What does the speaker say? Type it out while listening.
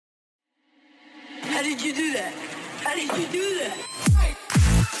do that? How did you do that?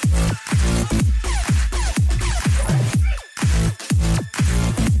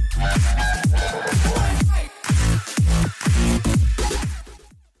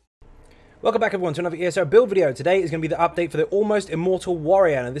 Welcome back everyone to another ESO build video. Today is going to be the update for the Almost Immortal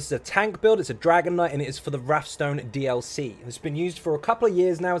Warrior, and this is a tank build. It's a Dragonknight and it is for the Wrathstone DLC. It's been used for a couple of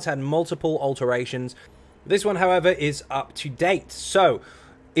years now. It's had multiple alterations. This one, however, is up to date. So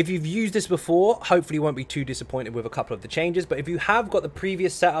if you've used this before, hopefully you won't be too disappointed with a couple of the changes. But if you have got the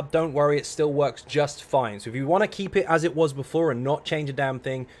previous setup, don't worry, it still works just fine. So if you want to keep it as it was before and not change a damn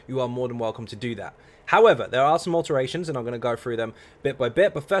thing, you are more than welcome to do that. However, there are some alterations, and I'm going to go through them bit by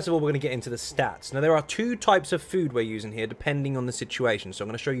bit. But first of all, we're going to get into the stats. Now, there are two types of food we're using here, depending on the situation. So I'm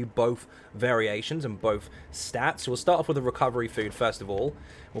going to show you both variations and both stats. So we'll start off with the recovery food, first of all.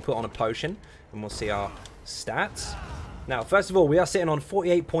 We'll put on a potion, and we'll see our stats. Now, first of all, we are sitting on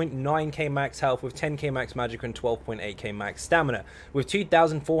 48.9k max health with 10k max magic and 12.8k max stamina, with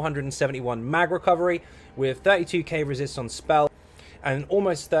 2,471 mag recovery, with 32k resist on spell, and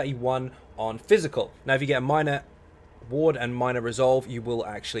almost 31 on physical. Now, if you get a minor ward and minor resolve, you will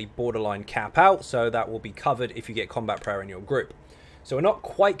actually borderline cap out, so that will be covered if you get combat prayer in your group. So we're not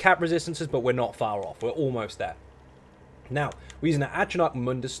quite cap resistances, but we're not far off. We're almost there. Now, we're using the Atronach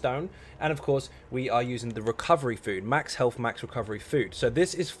Mundus Stone, and of course, we are using the recovery food, max health, max recovery food. So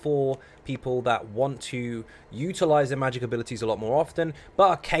this is for people that want to utilize their magic abilities a lot more often, but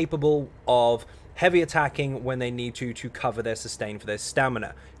are capable of heavy attacking when they need to cover their sustain for their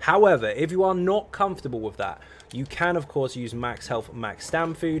stamina. However, if you are not comfortable with that, you can of course use max health, max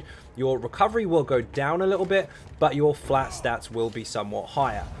stam food. Your recovery will go down a little bit, but your flat stats will be somewhat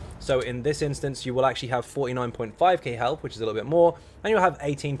higher. So in this instance, you will actually have 49.5k health, which is a little bit more, and you'll have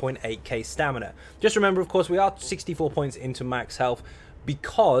 18.8k stamina. Just remember, of course, we are 64 points into max health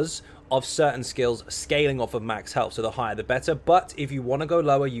because of certain skills scaling off of max health, so the higher the better. But if you want to go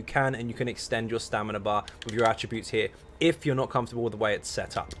lower, you can, and you can extend your stamina bar with your attributes here if you're not comfortable with the way it's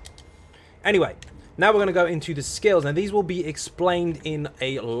set up. Anyway, now we're going to go into the skills. Now, these will be explained in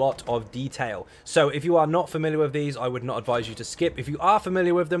a lot of detail. So if you are not familiar with these, I would not advise you to skip. If you are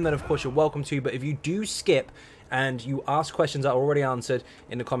familiar with them, then of course you're welcome to. But if you do skip and you ask questions that are already answered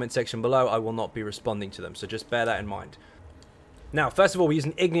in the comment section below, I will not be responding to them. So just bear that in mind. Now, first of all, we're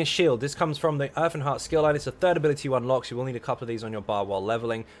using Igneous Shield. This comes from the Earth and Heart skill line. It's a third ability you unlock, so you will need a couple of these on your bar while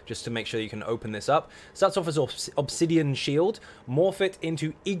leveling, just to make sure you can open this up. Starts off as Obsidian Shield. Morph it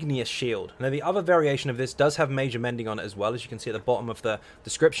into Igneous Shield. Now, the other variation of this does have Major Mending on it as well. As you can see at the bottom of the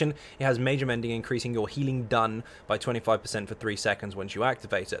description, it has Major Mending, increasing your healing done by 25% for 3 seconds once you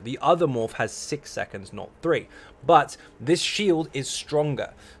activate it. The other morph has 6 seconds, not 3. But this shield is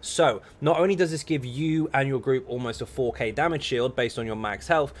stronger. So, not only does this give you and your group almost a 4k damage shield, based on your max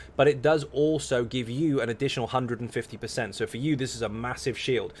health, but it does also give you an additional 150%. So for you, this is a massive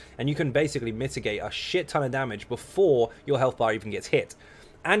shield, and you can basically mitigate a shit ton of damage before your health bar even gets hit.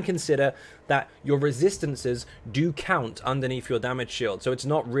 And consider that your resistances do count underneath your damage shield, so it's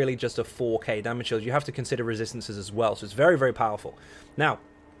not really just a 4k damage shield. You have to consider resistances as well, so it's very, very powerful. Now,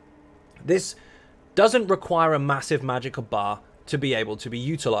 this doesn't require a massive magicka bar to be able to be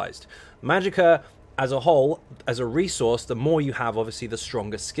utilized. Magicka as a whole, as a resource, the more you have, obviously, the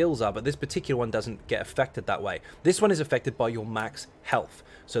stronger skills are, but this particular one doesn't get affected that way. This one is affected by your max health.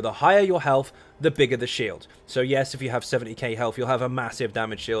 So the higher your health, the bigger the shield. So yes, if you have 70k health, you'll have a massive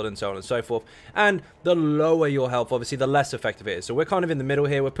damage shield and so on and so forth. And the lower your health, obviously, the less effective it is. So we're kind of in the middle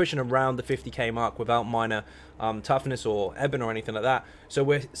here. We're pushing around the 50k mark without minor toughness or ebon or anything like that. So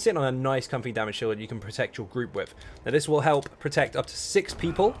we're sitting on a nice comfy damage shield that you can protect your group with. Now this will help protect up to 6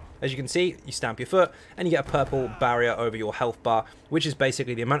 people. As you can see, you stamp your foot and you get a purple barrier over your health bar, which is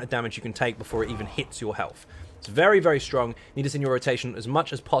basically the amount of damage you can take before it even hits your health. It's very, very strong. Need this in your rotation as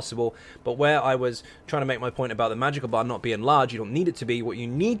much as possible. But where I was trying to make my point about the magical bar not being large, you don't need it to be. What you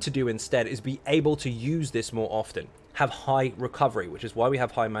need to do instead is be able to use this more often. Have high recovery, which is why we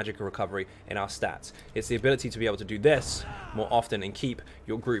have high magical recovery in our stats. It's the ability to be able to do this more often and keep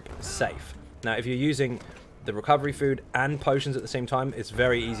your group safe. Now, if you're using the recovery food and potions at the same time, it's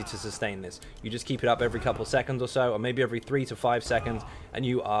very easy to sustain this. You just keep it up every couple of seconds or so, or maybe every 3 to 5 seconds, and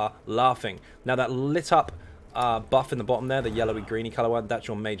you are laughing. Now, that lit up buff in the bottom there, the yellowy greeny color one, that's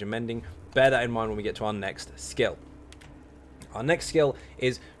your Major Mending. Bear that in mind when we get to our next skill. Our next skill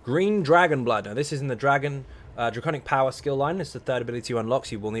is Green Dragon Blood. Now, this is in the Draconic Power skill line. It's the third ability you unlock,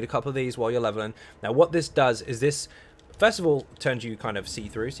 so you will need a couple of these while you're leveling. Now, what this does is this, first of all, turns you kind of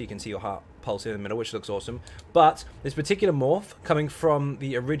see-through, so you can see your heart pulse in the middle, which looks awesome. But this particular morph, coming from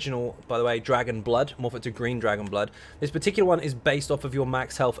the original, by the way, Dragon Blood, morph it to Green Dragon Blood, this particular one is based off of your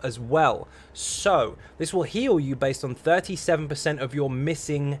max health as well. So this will heal you based on 37% of your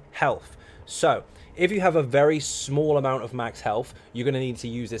missing health. So if you have a very small amount of max health, you're going to need to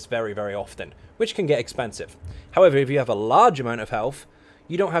use this very, very often, which can get expensive. However, if you have a large amount of health,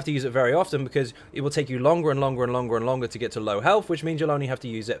 you don't have to use it very often because it will take you longer and longer and longer and longer to get to low health, which means you'll only have to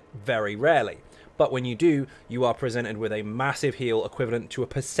use it very rarely. But when you do, you are presented with a massive heal equivalent to a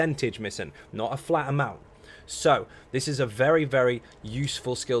percentage missing, not a flat amount. So this is a very, very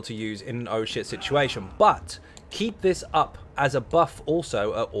useful skill to use in an oh shit situation. But keep this up as a buff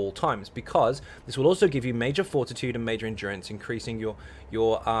also at all times, because this will also give you major fortitude and major endurance, increasing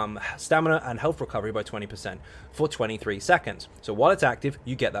your stamina and health recovery by 20% for 23 seconds. So while it's active,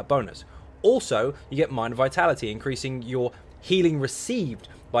 you get that bonus. Also, you get Mind Vitality, increasing your healing received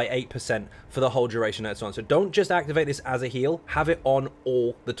by 8% for the whole duration that it's on. So don't just activate this as a heal, have it on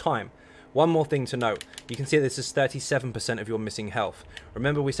all the time. One more thing to note, you can see this is 37% of your missing health.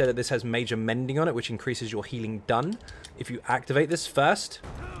 Remember we said that this has major mending on it, which increases your healing done. If you activate this first,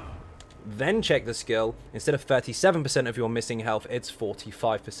 then check the skill, instead of 37% of your missing health, it's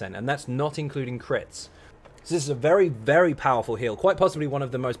 45%, and that's not including crits. So this is a very, very powerful heal, quite possibly one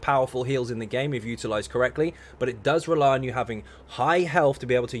of the most powerful heals in the game if utilized correctly, but it does rely on you having high health to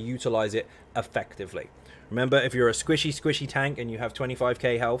be able to utilize it effectively. Remember, if you're a squishy tank and you have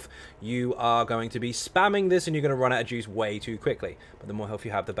 25k health, you are going to be spamming this and you're going to run out of juice way too quickly. But the more health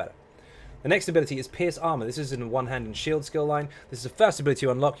you have, the better. The next ability is Pierce Armor. This is in the One Hand and Shield skill line. This is the first ability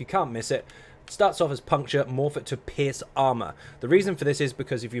to unlock. You can't miss it. It starts off as Puncture, morph it to Pierce Armor. The reason for this is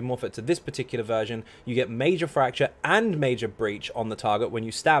because if you morph it to this particular version, you get Major Fracture and Major Breach on the target when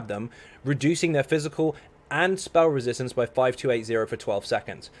you stab them, reducing their physical and spell resistance by 5280 for 12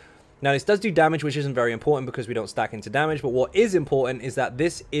 seconds. Now, this does do damage, which isn't very important because we don't stack into damage, but what is important is that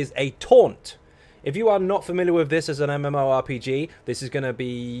this is a taunt. If you are not familiar with this as an MMORPG, this is going to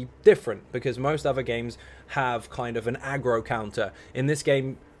be different because most other games have kind of an aggro counter. In this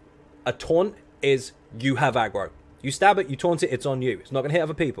game, a taunt is you have aggro. You stab it, you taunt it, it's on you. It's not going to hit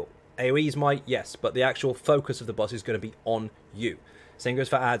other people. AoEs might, yes, but the actual focus of the boss is going to be on you. Same goes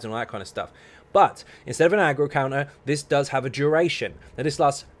for ads and all that kind of stuff. But instead of an aggro counter, this does have a duration. Now this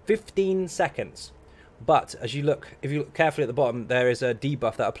lasts 15 seconds. But as you look, if you look carefully at the bottom, there is a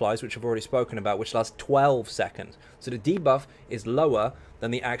debuff that applies, which I've already spoken about, which lasts 12 seconds. So the debuff is lower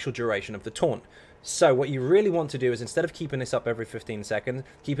than the actual duration of the taunt. So what you really want to do is, instead of keeping this up every 15 seconds,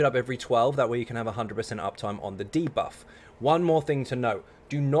 keep it up every 12. That way you can have 100% uptime on the debuff. One more thing to note.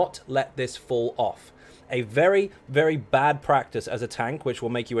 Do not let this fall off. A very, very bad practice as a tank, which will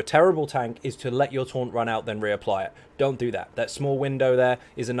make you a terrible tank, is to let your taunt run out, then reapply it. Don't do that. That small window there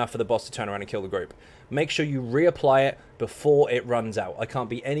is enough for the boss to turn around and kill the group. Make sure you reapply it before it runs out. I can't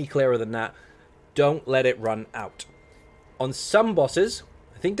be any clearer than that. Don't let it run out. On some bosses,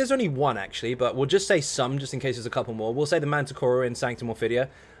 I think there's only one actually, but we'll just say some, just in case there's a couple more. We'll say the Manticore in Sanctum Orphidia.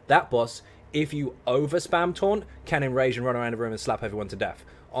 That boss, if you over spam taunt, can enrage and run around the room and slap everyone to death.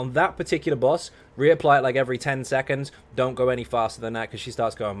 On that particular boss, reapply it like every 10 seconds. Don't go any faster than that because she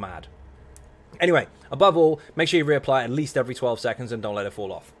starts going mad. Anyway, above all, make sure you reapply it at least every 12 seconds and don't let it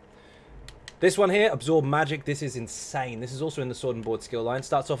fall off. This one here, Absorb Magic, this is insane. This is also in the Sword and Board skill line.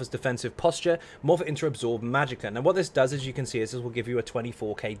 Starts off as Defensive Posture, morph it into Absorb Magicka. Now what this does, as you can see, is this will give you a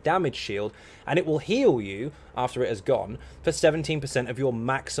 24k damage shield, and it will heal you, after it has gone, for 17% of your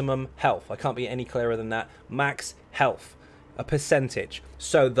maximum health. I can't be any clearer than that. Max health. A percentage.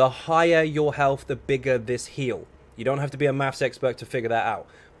 So the higher your health, the bigger this heal. You don't have to be a maths expert to figure that out.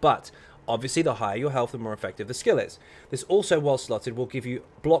 But obviously, the higher your health, the more effective the skill is. This also, while slotted, will give you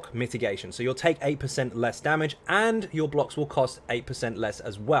block mitigation. So you'll take 8% less damage, and your blocks will cost 8% less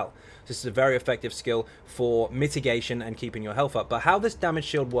as well. So this is a very effective skill for mitigation and keeping your health up. But how this damage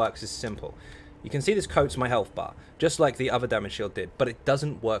shield works is simple. You can see this coats my health bar, just like the other damage shield did, but it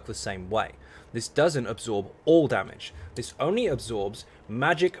doesn't work the same way. This doesn't absorb all damage. This only absorbs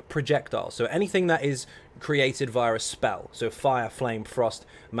magic projectiles. So anything that is created via a spell. So fire, flame, frost,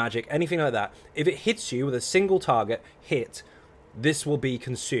 magic, anything like that. If it hits you with a single target hit, this will be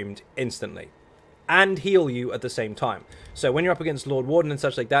consumed instantly. And heal you at the same time. So when you're up against Lord Warden and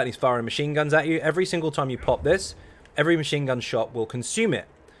such like that, and he's firing machine guns at you, every single time you pop this, every machine gun shot will consume it.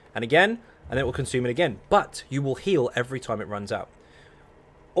 And again, and it will consume it again. But you will heal every time it runs out.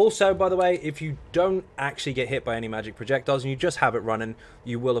 Also, by the way, if you don't actually get hit by any magic projectiles and you just have it running,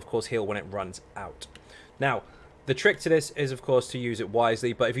 you will, of course, heal when it runs out. Now, The trick to this is, of course, to use it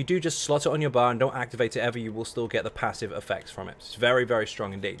wisely, but if you do just slot it on your bar and don't activate it ever, you will still get the passive effects from it. It's very, very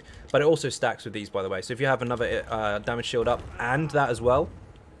strong indeed. But it also stacks with these, by the way. So if you have another damage shield up and that as well,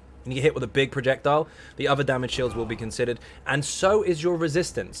 and you get hit with a big projectile, the other damage shields will be considered, and so is your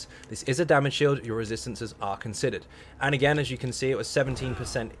resistance. This is a damage shield, your resistances are considered. And again, as you can see, it was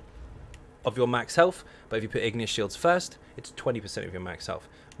 17% of your max health, but if you put igneous shields first, it's 20% of your max health.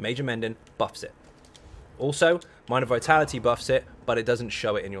 Major Mending buffs it. Also, Minor Vitality buffs it, but it doesn't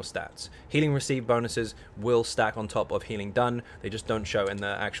show it in your stats. Healing received bonuses will stack on top of healing done, they just don't show in the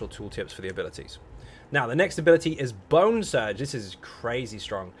actual tooltips for the abilities. Now, the next ability is Bone Surge. This is crazy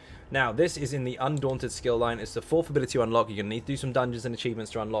strong. Now, this is in the Undaunted skill line. It's the 4th ability to unlock. You're going to need to do some dungeons and achievements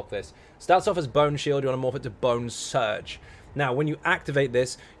to unlock this. Starts off as Bone Shield. You want to morph it to Bone Surge. Now, when you activate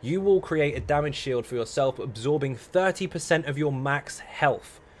this, you will create a damage shield for yourself, absorbing 30% of your max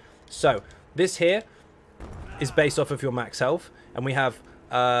health. So, this here is based off of your max health, and we have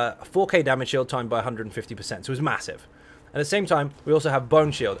a 4k damage shield timed by 150%, so it's massive. At the same time, we also have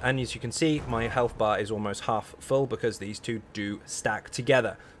Bone Shield, and as you can see, my health bar is almost half full because these two do stack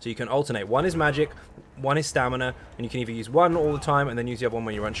together. So you can alternate. One is magic, one is stamina, and you can either use one all the time and then use the other one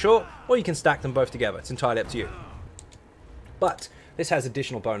when you run short, or you can stack them both together. It's entirely up to you. But this has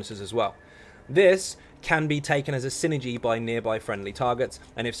additional bonuses as well. This can be taken as a synergy by nearby friendly targets,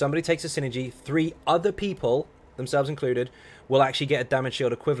 and if somebody takes a synergy, 3 other people, themselves included, will actually get a damage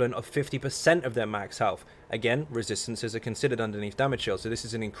shield equivalent of 50% of their max health. Again, resistances are considered underneath damage shield, so this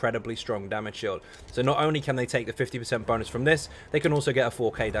is an incredibly strong damage shield. So not only can they take the 50% bonus from this, they can also get a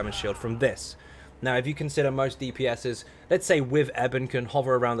 4k damage shield from this. Now, if you consider most DPSs, let's say with Eben, can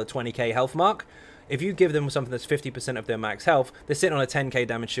hover around the 20k health mark, if you give them something that's 50% of their max health, they're sitting on a 10k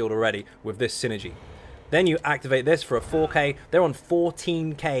damage shield already with this synergy. Then you activate this for a 4k, they're on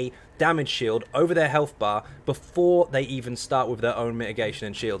 14k damage shield over their health bar before they even start with their own mitigation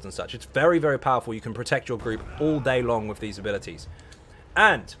and shields and such. It's very, very powerful. You can protect your group all day long with these abilities.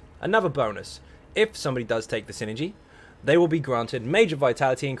 And another bonus, if somebody does take the synergy, they will be granted Major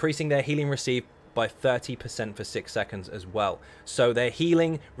Vitality, increasing their healing received by 30% for 6 seconds as well. So their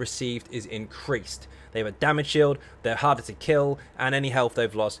healing received is increased. They have a damage shield, they're harder to kill, and any health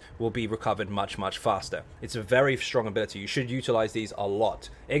they've lost will be recovered much, much faster. It's a very strong ability. You should utilize these a lot.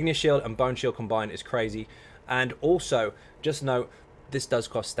 Igneous Shield and Bone Shield combined is crazy. And also, just note, this does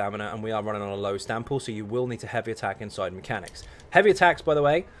cost stamina, and we are running on a low stam pool, so you will need to heavy attack inside mechanics. Heavy attacks, by the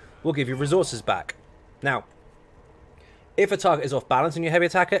way, will give you resources back. Now, if a target is off balance and you heavy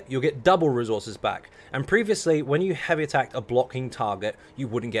attack it, you'll get double resources back. And previously, when you heavy attacked a blocking target, you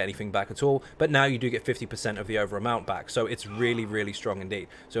wouldn't get anything back at all. But now you do get 50% of the over amount back. So it's really, really strong indeed.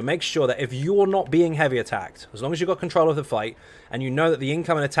 So make sure that if you're not being heavy attacked, as long as you've got control of the fight, and you know that the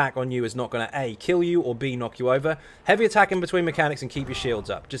incoming attack on you is not going to A, kill you, or B, knock you over, heavy attack in between mechanics and keep your shields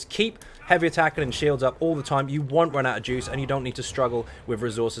up. Just keep heavy attacking and shields up all the time. You won't run out of juice, and you don't need to struggle with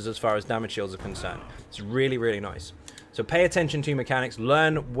resources as far as damage shields are concerned. It's really, really nice. So pay attention to mechanics,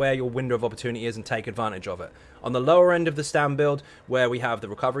 learn where your window of opportunity is, and take advantage of it. On the lower end of the stam build, where we have the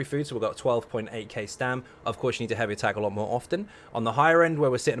recovery food, so we've got 12.8k stam, of course you need to heavy attack a lot more often. On the higher end,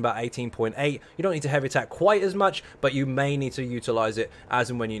 where we're sitting about 18.8, you don't need to heavy attack quite as much, but you may need to utilize it as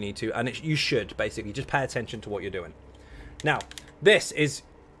and when you need to, and you should, basically. Just pay attention to what you're doing. Now, this is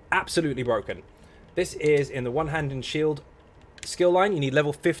absolutely broken. This is in the one-handed shield skill line. You need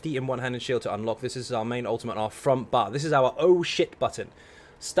level 50 in one-handed shield to unlock. This is our main ultimate, our front bar. This is our oh shit button.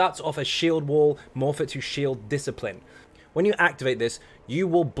 Starts off as shield wall, morph it to shield discipline. When you activate this, you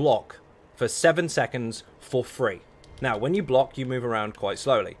will block for 7 seconds for free. Now, when you block, you move around quite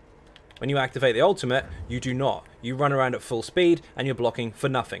slowly. When you activate the ultimate, you do not. You run around at full speed and you're blocking for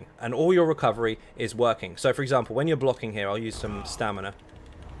nothing. And all your recovery is working. So, for example, when you're blocking here, I'll use some stamina.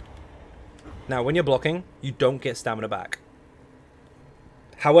 Now, when you're blocking, you don't get stamina back.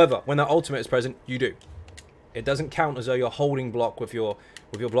 However, when that ultimate is present, you do. It doesn't count as though you're holding block with your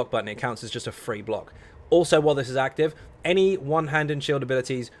block button. It counts as just a free block. Also, while this is active, any one-handed shield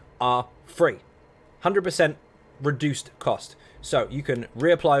abilities are free. 100% reduced cost. So you can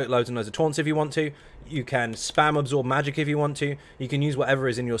reapply loads and loads of taunts if you want to. You can spam absorb magic if you want to. You can use whatever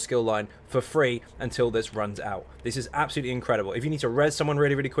is in your skill line for free until this runs out. This is absolutely incredible. If you need to res someone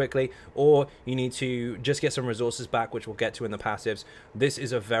really, really quickly, or you need to just get some resources back, which we'll get to in the passives, this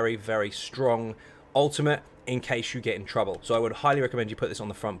is a very, very strong ultimate in case you get in trouble. So I would highly recommend you put this on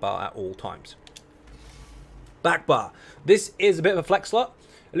the front bar at all times. Back bar. This is a bit of a flex slot.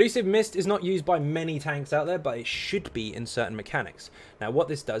 Elusive Mist is not used by many tanks out there, but it should be in certain mechanics. Now, what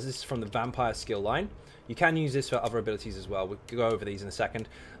this does is from the Vampire skill line. You can use this for other abilities as well. We'll go over these in a second.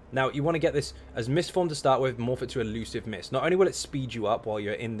 Now, you want to get this as mist form to start with, morph it to elusive mist. Not only will it speed you up while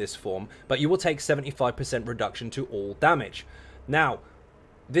you're in this form, but you will take 75% reduction to all damage. Now,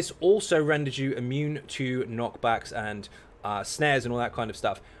 this also renders you immune to knockbacks and snares and all that kind of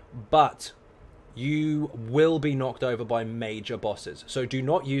stuff, but you will be knocked over by major bosses. So do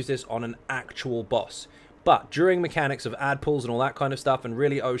not use this on an actual boss. But during mechanics of ad pulls and all that kind of stuff and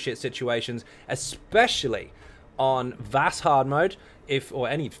really oh shit situations, especially on VAS hard mode, or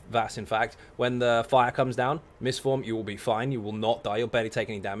any VAS in fact, when the fire comes down, Mistform, you will be fine, you will not die, you'll barely take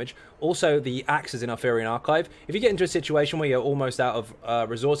any damage. Also, the axes in Arthurian Archive, if you get into a situation where you're almost out of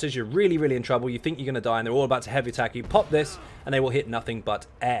resources, you're really in trouble, you think you're going to die and they're all about to heavy attack you, pop this and they will hit nothing but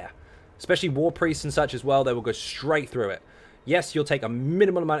air. Especially war priests and such as well, they will go straight through it. Yes, you'll take a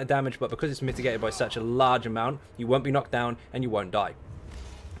minimal amount of damage, but because it's mitigated by such a large amount, you won't be knocked down and you won't die.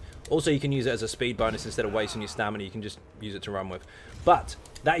 Also, you can use it as a speed bonus instead of wasting your stamina. You can just use it to run with. But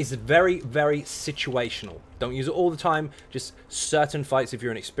that is very situational. Don't use it all the time. Just certain fights if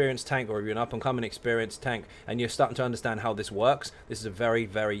you're an experienced tank or if you're an up-and-coming experienced tank and you're starting to understand how this works, this is a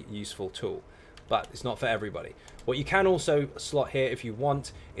very useful tool. But it's not for everybody. What you can also slot here if you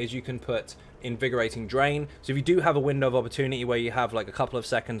want is you can put Invigorating Drain. So if you do have a window of opportunity where you have like a couple of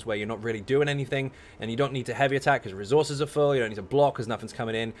seconds where you're not really doing anything and you don't need to heavy attack because resources are full, you don't need to block because nothing's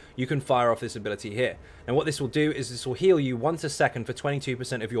coming in, you can fire off this ability here. And what this will do is this will heal you once a second for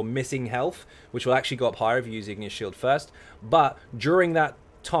 22% of your missing health, which will actually go up higher if you use Igneous Shield first. But during that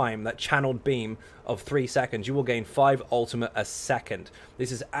time, that channeled beam of 3 seconds, you will gain 5 ultimate a second.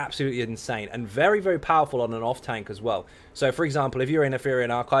 This is absolutely insane and very powerful on an off tank as well. So for example, if you're in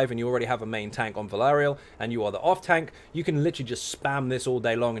Arthurian Archive and you already have a main tank on Valerial and you are the off tank, you can literally just spam this all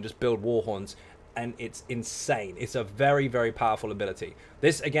day long and just build Warhorns, and it's insane. It's a very powerful ability.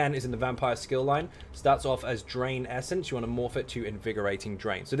 This again is in the Vampire skill line. Starts off as Drain Essence. You want to morph it to Invigorating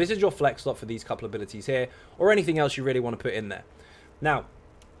Drain. So this is your flex slot for these couple abilities here, or anything else you really want to put in there. Now,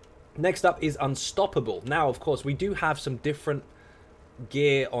 next up is Unstoppable. Now, of course, we do have some different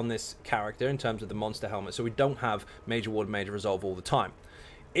gear on this character in terms of the monster helmet, so we don't have Major Ward and Major Resolve all the time.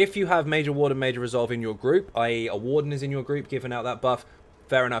 If you have Major Ward and Major Resolve in your group, i.e. a Warden is in your group giving out that buff,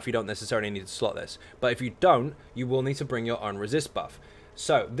 fair enough, you don't necessarily need to slot this. But if you don't, you will need to bring your own resist buff.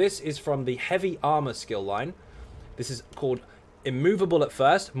 So this is from the Heavy Armor skill line. This is called Immovable at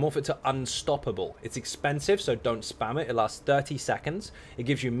first, morph it to Unstoppable. It's expensive, so don't spam it. It lasts 30 seconds. It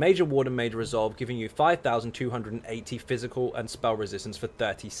gives you Major Ward and Major Resolve, giving you 5,280 physical and spell resistance for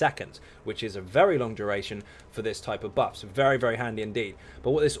 30 seconds, which is a very long duration for this type of buff. So very handy indeed.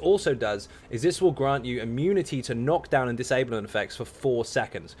 But what this also does is this will grant you immunity to knockdown and disabling effects for 4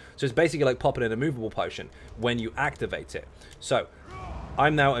 seconds. So it's basically like popping an immovable potion when you activate it. So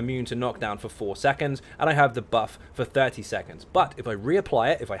I'm now immune to knockdown for 4 seconds, and I have the buff for 30 seconds. But if I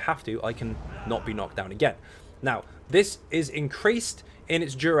reapply it, if I have to, I can not be knocked down again. Now, this is increased in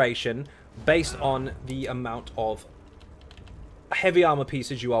its duration based on the amount of heavy armor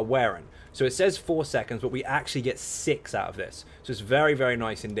pieces you are wearing. So it says 4 seconds, but we actually get 6 out of this. So it's very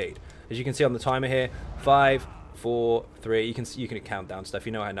nice indeed. As you can see on the timer here, 5, 4, 3, you can count down stuff,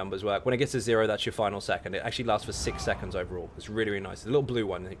 you know how numbers work. When it gets to 0, that's your final second. It actually lasts for 6 seconds overall. It's really nice. The little blue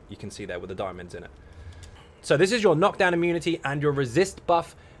one that you can see there with the diamonds in it. So this is your knockdown immunity and your resist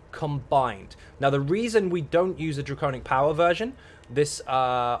buff combined. Now the reason we don't use a Draconic Power version, this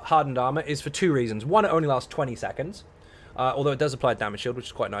hardened armor, is for 2 reasons. One, it only lasts 20 seconds, although it does apply a damage shield, which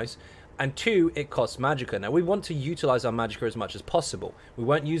is quite nice. And 2, it costs Magicka. Now, we want to utilize our Magicka as much as possible. We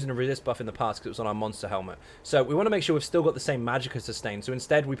weren't using a resist buff in the past because it was on our monster helmet. So we want to make sure we've still got the same Magicka sustain. So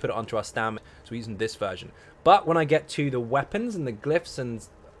instead, we put it onto our stamina. So we're using this version. But when I get to the weapons and the glyphs and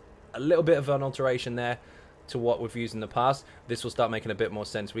a little bit of an alteration there to what we've used in the past, this will start making a bit more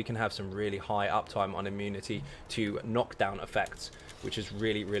sense. We can have some really high uptime on immunity to knockdown effects, which is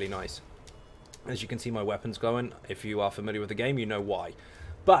really nice. As you can see, my weapons going. If you are familiar with the game, you know why.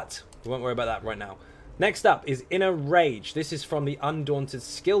 But we won't worry about that right now. Next up is Inner Rage. This is from the Undaunted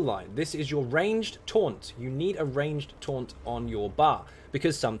skill line. This is your ranged taunt. You need a ranged taunt on your bar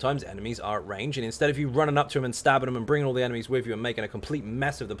because sometimes enemies are at range, and instead of you running up to them and stabbing them and bringing all the enemies with you and making a complete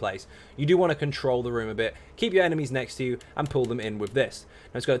mess of the place, you do want to control the room a bit, keep your enemies next to you and pull them in with this.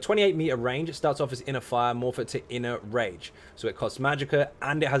 Now it's got a 28 meter range. It starts off as Inner Fire, morph it to Inner Rage. So it costs Magicka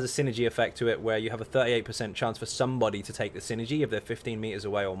and it has a synergy effect to it where you have a 38% chance for somebody to take the synergy if they're 15 meters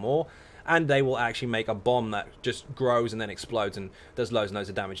away or more. And they will actually make a bomb that just grows and then explodes and does loads and loads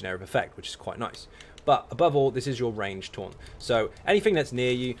of damage in area of effect, which is quite nice. But above all, this is your range taunt. So anything that's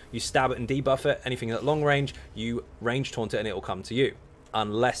near you, you stab it and debuff it. Anything at long range, you range taunt it and it will come to you.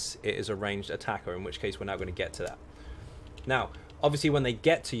 Unless it is a ranged attacker, in which case we're now going to get to that. Now, Obviously, when they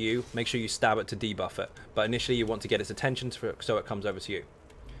get to you, make sure you stab it to debuff it. But initially, you want to get its attention so it comes over to you.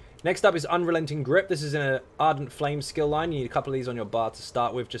 Next up is Unrelenting Grip. This is in an Ardent Flame skill line. You need a couple of these on your bar to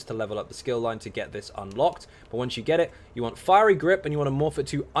start with just to level up the skill line to get this unlocked. But once you get it, you want Fiery Grip and you want to morph it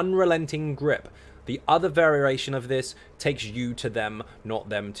to Unrelenting Grip. The other variation of this takes you to them, not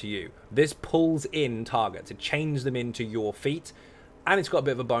them to you. This pulls in targets. It chains them into your feet. And it's got a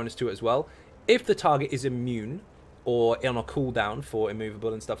bit of a bonus to it as well. If the target is immune or on a cooldown for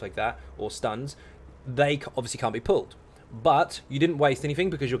immovable and stuff like that, or stuns, they obviously can't be pulled. But you didn't waste anything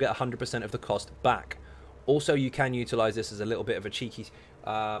because you'll get 100% of the cost back. Also, you can utilize this as a little bit of a cheeky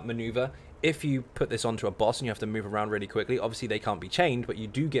maneuver. If you put this onto a boss and you have to move around really quickly, obviously they can't be chained, but you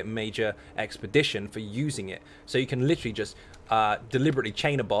do get major expedition for using it. So you can literally just deliberately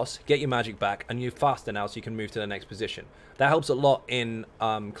chain a boss, get your magic back, and you're faster now so you can move to the next position. That helps a lot in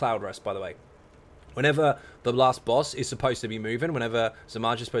Cloud Rest, by the way. Whenever the last boss is supposed to be moving, whenever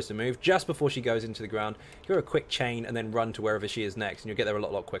Zamaj is supposed to move, just before she goes into the ground, give her a quick chain and then run to wherever she is next, and you'll get there a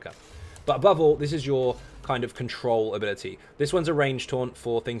lot quicker. But above all, this is your kind of control ability. This one's a range taunt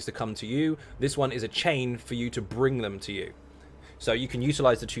for things to come to you. This one is a chain for you to bring them to you. So you can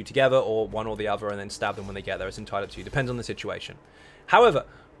utilize the two together or one or the other and then stab them when they get there. It's entirely up to you. Depends on the situation. However,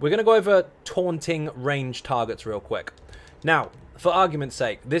 we're going to go over taunting range targets real quick. Now, for argument's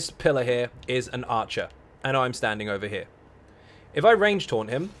sake, this pillar here is an archer, and I'm standing over here. If I range taunt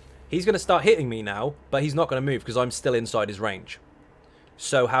him, he's going to start hitting me now, but he's not going to move because I'm still inside his range.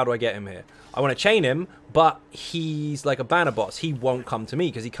 So how do I get him here? I want to chain him, but he's like a banner boss. He won't come to me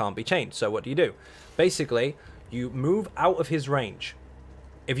because he can't be chained. So what do? Basically, you move out of his range.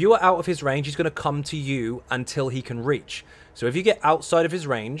 If you are out of his range, he's going to come to you until he can reach. So if you get outside of his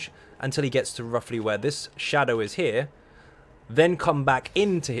range until he gets to roughly where this shadow is here, then come back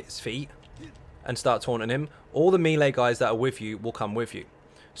into his feet and start taunting him, all the melee guys that are with you will come with you.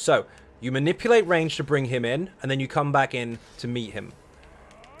 So you manipulate range to bring him in, and then you come back in to meet him.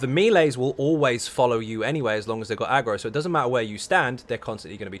 The melees will always follow you anyway as long as they've got aggro, so it doesn't matter where you stand, they're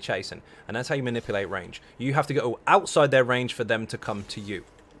constantly going to be chasing. And that's how you manipulate range. You have to go outside their range for them to come to you.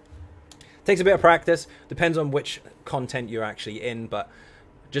 Takes a bit of practice, depends on which content you're actually in, but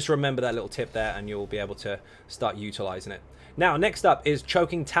just remember that little tip there and you'll be able to start utilizing it. Now, next up is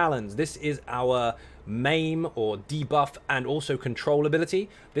Choking Talons. This is our maim or debuff and also control ability.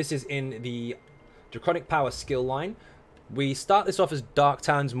 This is in the Draconic Power skill line. We start this off as Dark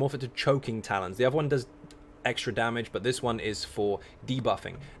Talons, morph it to Choking Talons. The other one does extra damage, but this one is for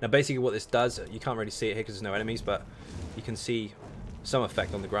debuffing. Now, basically what this does, you can't really see it here because there's no enemies, but you can see some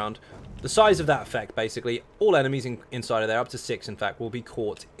effect on the ground. The size of that effect, basically, all enemies inside of there, up to 6 in fact, will be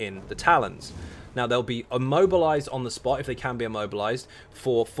caught in the talons. Now, they'll be immobilized on the spot, if they can be immobilized,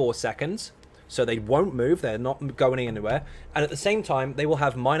 for 4 seconds. So they won't move, they're not going anywhere. And at the same time, they will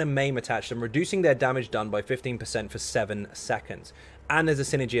have minor maim attached to them, reducing their damage done by 15% for 7 seconds. And there's a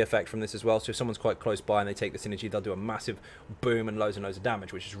synergy effect from this as well, so if someone's quite close by and they take the synergy, they'll do a massive boom and loads of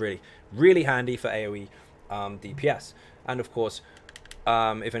damage, which is really handy for AoE DPS. And of course,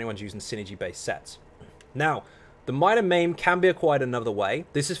 if anyone's using synergy-based sets. Now, the minor maim can be acquired another way.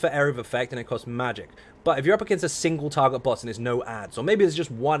 This is for area of effect and it costs magic. But if you're up against a single target boss and there's no ads, or maybe there's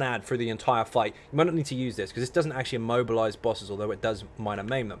just one ad through the entire fight, you might not need to use this because this doesn't actually immobilize bosses, although it does minor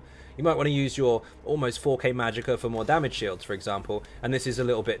maim them. You might want to use your almost 4k magicka for more damage shields, for example, and this is a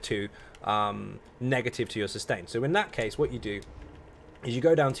little bit too negative to your sustain. So in that case, what you do is you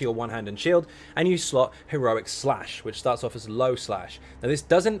go down to your one hand and shield and you slot Heroic Slash, which starts off as low slash. Now this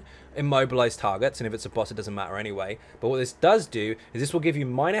doesn't immobilize targets, and if it's a boss it doesn't matter anyway, but what this does do is this will give you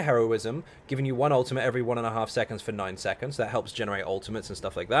minor heroism, giving you 1 ultimate every 1.5 seconds for 9 seconds. That helps generate ultimates and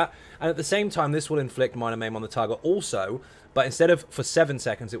stuff like that, and at the same time this will inflict minor maim on the target also, but instead of for 7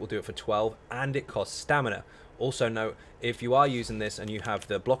 seconds it will do it for 12, and it costs stamina. Also note, if you are using this and you have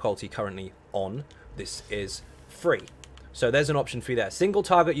the block ulti currently on, this is free. So there's an option for you there. Single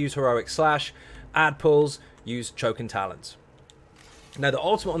target, use Heroic Slash. Ad pulls, use Choking Talons. Now, the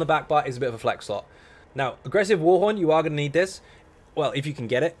ultimate on the back bar is a bit of a flex slot. Now, Aggressive Warhorn, you are going to need this. Well, if you can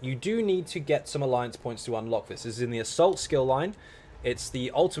get it. You do need to get some alliance points to unlock this. This is in the Assault skill line. It's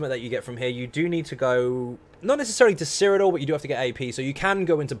the ultimate that you get from here. You do need to go, not necessarily to Cyrodiil, but you do have to get AP. So you can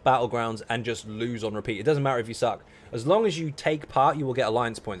go into Battlegrounds and just lose on repeat. It doesn't matter if you suck. As long as you take part, you will get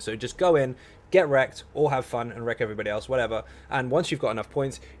alliance points. So just go in, get wrecked, or have fun and wreck everybody else, whatever. And once you've got enough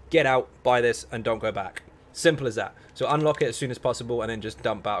points, get out, buy this, and don't go back. Simple as that. So unlock it as soon as possible and then just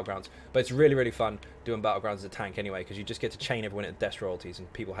dump Battlegrounds. But it's really fun doing Battlegrounds as a tank anyway, because you just get to chain everyone at death royalties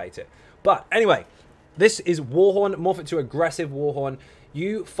and people hate it. But anyway, this is Warhorn. Morph it to Aggressive Warhorn.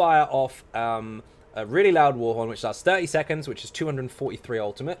 You fire off a really loud Warhorn, which lasts 30 seconds, which is 243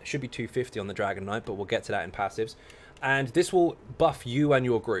 ultimate. Should be 250 on the Dragonknight, but we'll get to that in passives. And this will buff you and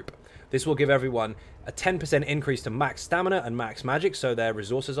your group. This will give everyone a 10% increase to max stamina and max magic, so their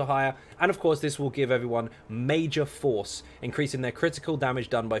resources are higher. And of course, this will give everyone major force, increasing their critical damage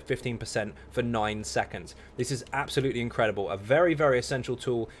done by 15% for 9 seconds. This is absolutely incredible. A very, very essential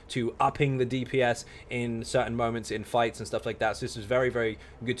tool to upping the DPS in certain moments in fights and stuff like that. So this is very, very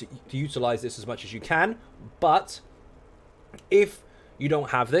good to utilize this as much as you can. But if you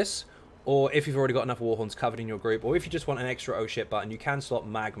don't have this, or if you've already got enough Warhorns covered in your group, or if you just want an extra oh shit button, you can slot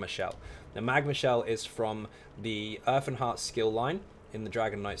Magma Shell. Now, Magma Shell is from the Earth and Heart skill line in the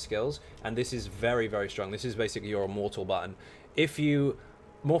Dragonknight skills, and this is very, very strong. This is basically your Immortal button. If you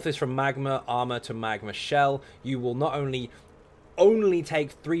morph this from Magma Armor to Magma Shell, you will not only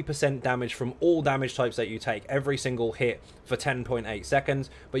take 3% damage from all damage types that you take every single hit for 10.8 seconds,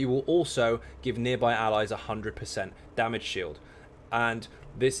 but you will also give nearby allies 100% damage shield. And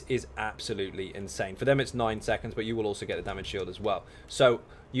this is absolutely insane. For them, it's 9 seconds, but you will also get the damage shield as well. So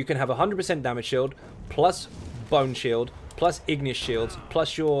you can have 100% damage shield, plus bone shield, plus ignis shields,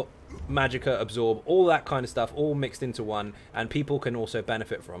 plus your magicka absorb, all that kind of stuff, all mixed into one, and people can also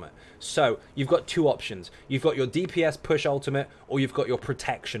benefit from it. So you've got two options. You've got your DPS push ultimate, or you've got your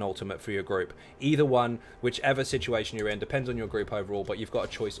protection ultimate for your group. Either one, whichever situation you're in, depends on your group overall, but you've got a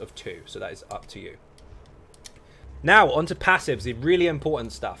choice of two, so that is up to you. Now, onto passives, the really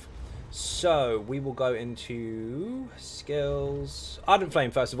important stuff. So, we will go into skills. Ardent Flame,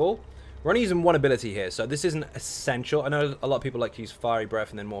 first of all. We're only using one ability here, so this isn't essential. I know a lot of people like to use Fiery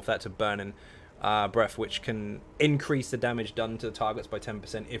Breath and then morph that to Burning Breath, which can increase the damage done to the targets by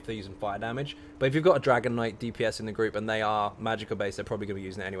 10% if they're using fire damage. But if you've got a Dragonknight DPS in the group and they are magicka based, they're probably going to be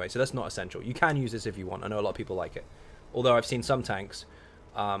using it anyway, so that's not essential. You can use this if you want. I know a lot of people like it. Although I've seen some tanks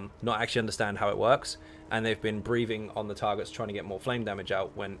not actually understand how it works, and they've been breathing on the targets trying to get more flame damage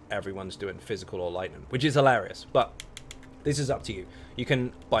out when everyone's doing physical or lightning, which is hilarious. But this is up to you. You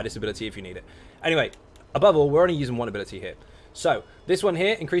can buy this ability if you need it. Anyway, above all, we're only using one ability here. So this one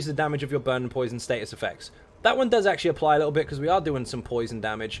here increases the damage of your burn and poison status effects. That one does actually apply a little bit because we are doing some poison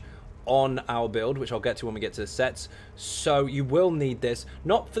damage on our build, which I'll get to when we get to the sets. So you will need this,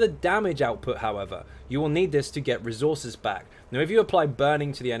 not for the damage output, however. You will need this to get resources back. Now, if you apply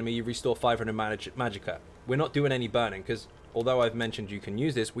burning to the enemy, you restore 500 magicka. We're not doing any burning because, although I've mentioned you can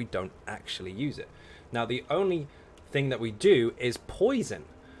use this, we don't actually use it. Now, the only thing that we do is poison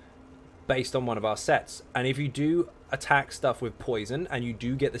based on one of our sets. And if you do attack stuff with poison and you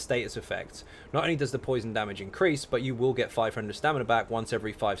do get the status effects, not only does the poison damage increase, but you will get 500 stamina back once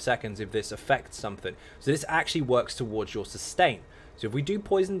every 5 seconds if this affects something. So this actually works towards your sustain. So if we do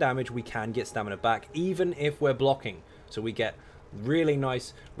poison damage, we can get stamina back even if we're blocking. So we get really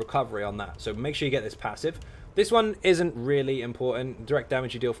nice recovery on that. So make sure you get this passive. This one isn't really important. Direct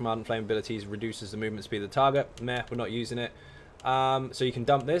damage you deal from Ardent Flame abilities reduces the movement speed of the target. Meh, we're not using it. So you can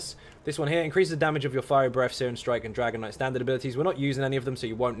dump this. This one here increases the damage of your Fiery Breath, Searing Strike, and Dragonknight standard abilities. We're not using any of them, so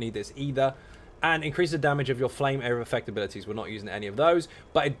you won't need this either. And increases the damage of your Flame Area of Effect abilities. We're not using any of those,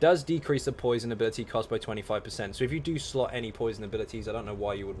 but it does decrease the poison ability cost by 25%. So if you do slot any poison abilities, I don't know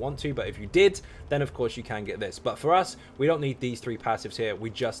why you would want to, but if you did, then of course you can get this. But for us, we don't need these three passives here. We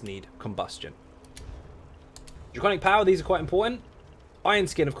just need Combustion. Draconic Power, these are quite important. Iron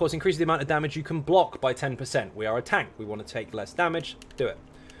Skin, of course, increases the amount of damage you can block by 10%. We are a tank. We want to take less damage. Do it.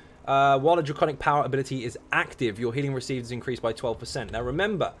 While a Draconic Power ability is active, your healing received is increased by 12%. Now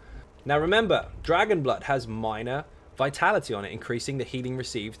remember, Dragon Blood has minor vitality on it, increasing the healing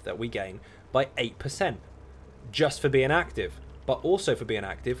received that we gain by 8%. Just for being active. But also for being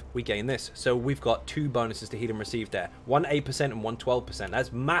active, we gain this. So we've got two bonuses to healing received there. One 8% and one 12%.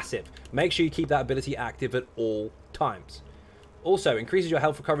 That's massive. Make sure you keep that ability active at all times. Also, increases your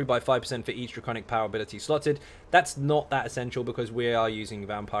health recovery by 5% for each Draconic Power ability slotted. That's not that essential because we are using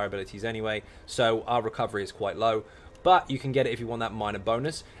vampire abilities anyway, so our recovery is quite low. But you can get it if you want that minor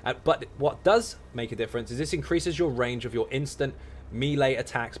bonus. But what does make a difference is this increases your range of your instant melee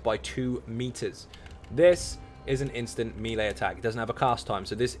attacks by 2 meters. This is an instant melee attack. It doesn't have a cast time,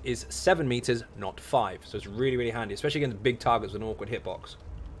 so this is 7 meters, not 5. So it's really, really handy, especially against big targets with an awkward hitbox.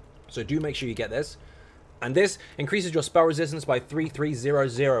 So do make sure you get this. And this increases your spell resistance by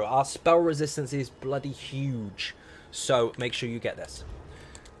 3300. Our spell resistance is bloody huge. So make sure you get this.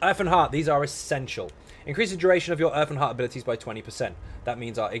 Earth and Heart, these are essential. Increase the duration of your Earth and Heart abilities by 20%. That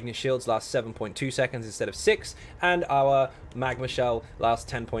means our Ignis Shields last 7.2 seconds instead of 6, and our Magma Shell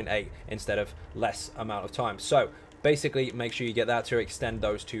lasts 10.8 instead of less amount of time. So basically, make sure you get that to extend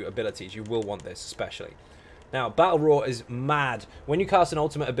those two abilities. You will want this especially. Now, Battle Roar is mad. When you cast an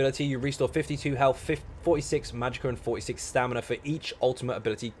ultimate ability, you restore 52 health, 46 magicka, and 46 stamina for each ultimate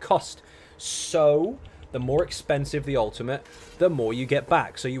ability cost. So, the more expensive the ultimate, the more you get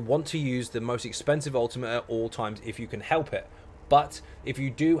back. So you want to use the most expensive ultimate at all times if you can help it. But if you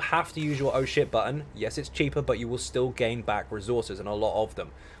do have to use your oh shit button, yes, it's cheaper, but you will still gain back resources, and a lot of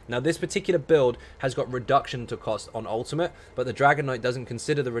them. Now, this particular build has got reduction to cost on ultimate, but the Dragonknight doesn't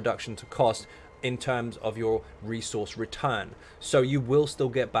consider the reduction to cost in terms of your resource return. So you will still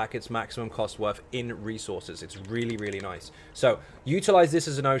get back its maximum cost worth in resources. It's really, really nice. So utilize this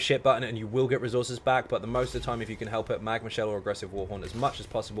as an oh shit button and you will get resources back, but the most of the time, if you can help it, Magma Shell or Aggressive Warhorn as much as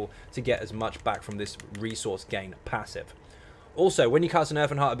possible to get as much back from this resource gain passive. Also, when you cast an Earth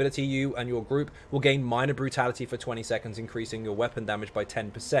and Heart ability, you and your group will gain minor brutality for 20 seconds, increasing your weapon damage by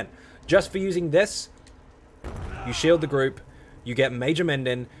 10%. Just for using this, you shield the group, you get major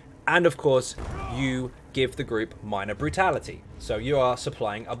mending, and of course, you give the group minor brutality. So you are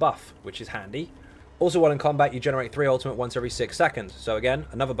supplying a buff, which is handy. Also, while in combat, you generate 3 ultimate once every 6 seconds. So again,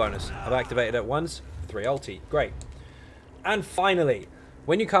 another bonus. I've activated it once, 3 ulti. Great. And finally,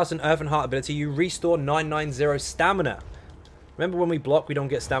 when you cast an Earth and Heart ability, you restore 990 stamina. Remember when we block, we don't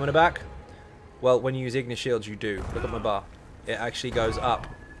get stamina back? Well, when you use Ignis Shields, you do. Look at my bar. It actually goes up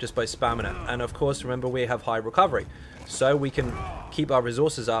just by spamming it. And of course, remember, we have high recovery. So we can keep our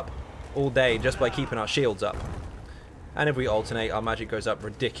resources up all day just by keeping our shields up. And if we alternate, our magic goes up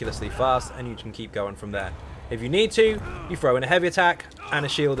ridiculously fast, and you can keep going from there. If you need to, you throw in a heavy attack and a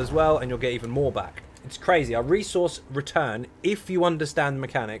shield as well, and you'll get even more back. It's crazy. Our resource return, if you understand the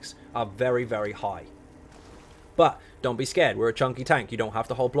mechanics, are very, very high. But don't be scared. We're a chunky tank. You don't have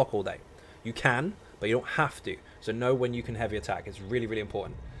to hold block all day. You can, but you don't have to. So know when you can heavy attack. It's really, really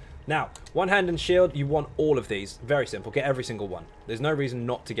important. Now, one hand and shield, you want all of these. Very simple. Get every single one. There's no reason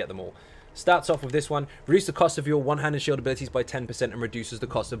not to get them all. Starts off with this one. Reduce the cost of your one-handed shield abilities by 10% and reduces the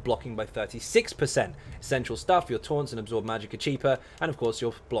cost of blocking by 36%. Essential stuff, your taunts and absorb magic are cheaper. And of course,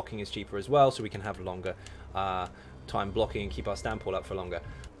 your blocking is cheaper as well, so we can have longer time blocking and keep our stamp pull up for longer.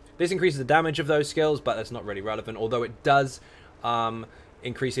 This increases the damage of those skills, but that's not really relevant, although it does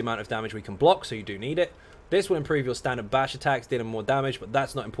increase the amount of damage we can block, so you do need it. This will improve your standard bash attacks, dealing more damage, but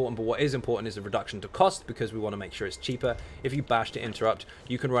that's not important. But what is important is the reduction to cost, because we want to make sure it's cheaper. If you bash to interrupt,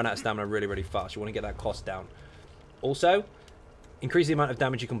 you can run out of stamina really, really fast. You want to get that cost down. Also, increase the amount of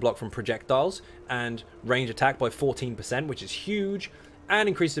damage you can block from projectiles and range attack by 14%, which is huge, and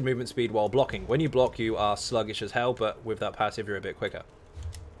increase the movement speed while blocking. When you block, you are sluggish as hell, but with that passive, you're a bit quicker.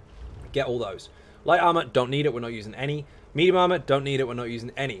 Get all those. Light armor, don't need it. We're not using any. Medium armor, don't need it. We're not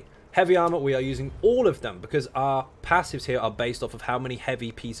using any. Heavy armor, we are using all of them because our passives here are based off of how many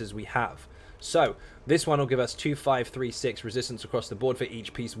heavy pieces we have. So, this one will give us 2, 5, 3, 6 resistance across the board for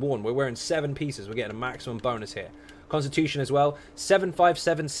each piece worn. We're wearing 7 pieces. We're getting a maximum bonus here. Constitution as well. 7, 5,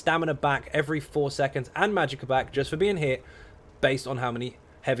 7 stamina back every 4 seconds and magicka back just for being hit based on how many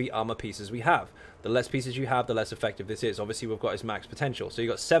heavy armor pieces we have. The less pieces you have, the less effective this is. Obviously, we've got his max potential. So you've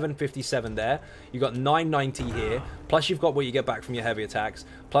got 757 there. You've got 990 here. Plus, you've got what you get back from your heavy attacks.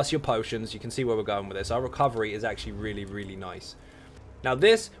 Plus your potions. You can see where we're going with this. Our recovery is actually really, really nice. Now,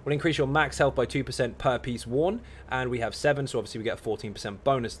 this will increase your max health by 2% per piece worn. And we have 7, so obviously we get a 14%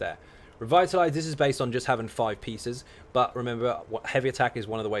 bonus there. Revitalize, this is based on just having 5 pieces, but remember, heavy attack is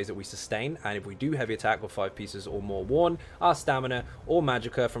one of the ways that we sustain, and if we do heavy attack with 5 pieces or more worn, our stamina or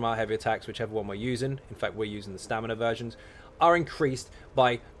magicka from our heavy attacks, whichever one we're using, in fact we're using the stamina versions, are increased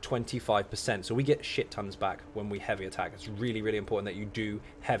by 25%, so we get shit tons back when we heavy attack. It's really, really important that you do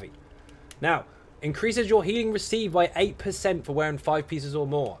heavy. Now, increases your healing received by 8% for wearing 5 pieces or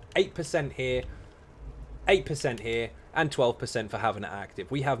more. 8% here, 8% here, and 12% for having it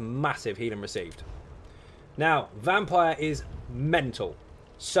active. We have massive healing received. Now, Vampire is mental.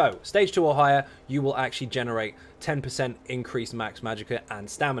 So, stage 2 or higher, you will actually generate 10% increased max magicka and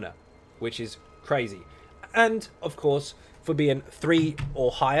stamina, which is crazy. And, of course, for being 3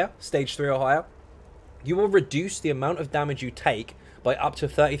 or higher, stage 3 or higher, you will reduce the amount of damage you take by up to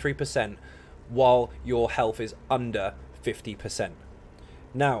 33% while your health is under 50%.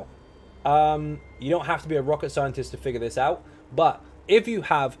 Now, you don't have to be a rocket scientist to figure this out, but if you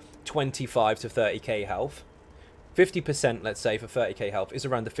have 25 to 30k health, 50%, let's say, for 30k health is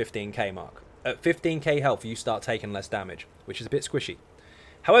around the 15k mark. At 15k health, you start taking less damage, which is a bit squishy.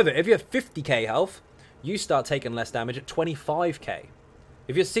 However, if you have 50k health, you start taking less damage at 25k.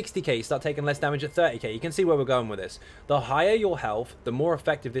 If you're 60k, you start taking less damage at 30k. You can see where we're going with this. The higher your health, the more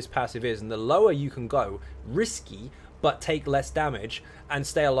effective this passive is, and the lower you can go, risky, but take less damage and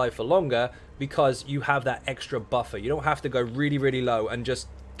stay alive for longer because you have that extra buffer. You don't have to go really, really low and just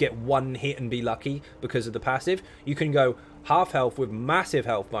get one hit and be lucky because of the passive. You can go half health with massive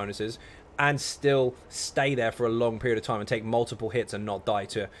health bonuses and still stay there for a long period of time and take multiple hits and not die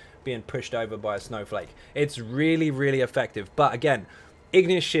to being pushed over by a snowflake. It's really, really effective. But again,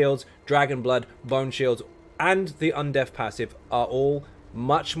 Igneous Shields, Dragon Blood, Bone Shields, and the Undeath passive are all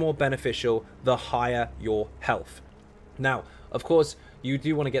much more beneficial the higher your health. Now, of course, you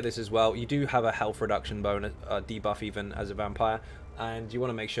do want to get this as well. You do have a health reduction bonus, debuff even as a vampire, and you want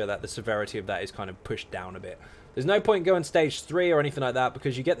to make sure that the severity of that is kind of pushed down a bit. There's no point going stage 3 or anything like that,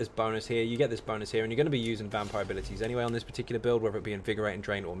 because you get this bonus here, you get this bonus here, and you're going to be using vampire abilities anyway on this particular build, whether it be Invigorate and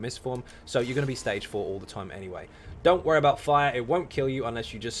Drain or Mistform, so you're going to be stage 4 all the time anyway. Don't worry about fire, it won't kill you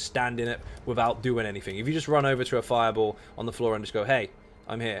unless you just stand in it without doing anything. If you just run over to a fireball on the floor and just go, hey,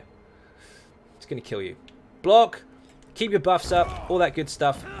 I'm here, it's going to kill you. Block, keep your buffs up, all that good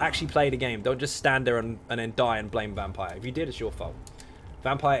stuff. Actually play the game. Don't just stand there and then die and blame Vampire. If you did, it's your fault.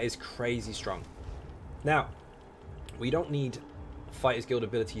 Vampire is crazy strong. Now, we don't need Fighters Guild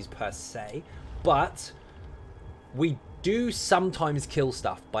abilities per se, but we do sometimes kill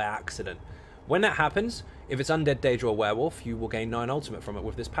stuff by accident. When that happens, if it's Undead, Daedra, or Werewolf, you will gain 9 ultimate from it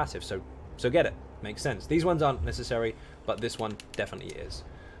with this passive, so get it. Makes sense. These ones aren't necessary, but this one definitely is.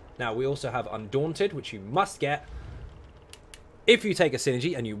 Now, we also have Undaunted, which you must get if you take a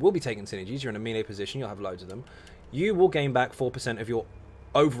synergy, and you will be taking synergies. You're in a melee position, you'll have loads of them. You will gain back 4% of your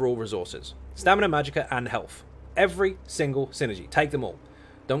overall resources. Stamina, Magicka, and health. Every single synergy. Take them all.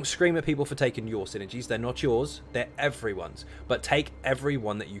 Don't scream at people for taking your synergies. They're not yours. They're everyone's. But take every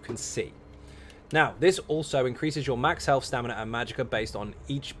one that you can see. Now, this also increases your max health, stamina, and Magicka based on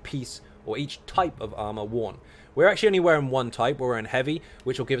each piece or each type of armor worn. We're actually only wearing one type. We're wearing heavy,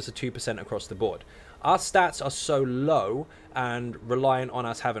 which will give us a 2% across the board. Our stats are so low and reliant on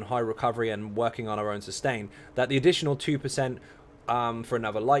us having high recovery and working on our own sustain that the additional 2% for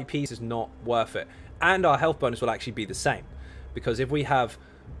another light piece is not worth it. And our health bonus will actually be the same, because if we have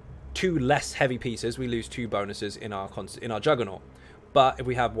 2 less heavy pieces, we lose 2 bonuses in our Juggernaut. But if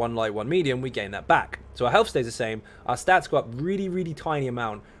we have 1 light, 1 medium, we gain that back. So our health stays the same, our stats go up really, really tiny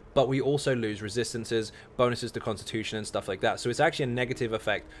amount, but we also lose resistances, bonuses to Constitution, and stuff like that. So it's actually a negative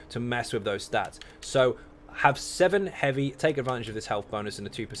effect to mess with those stats. So have 7 heavy, take advantage of this health bonus and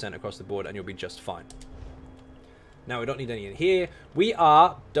the 2% across the board, and you'll be just fine. Now, we don't need any in here. We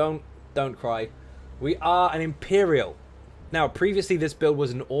are, don't cry, we are an Imperial. Now, previously this build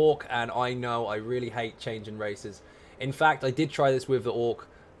was an Orc, and I know I really hate changing races. In fact, I did try this with the Orc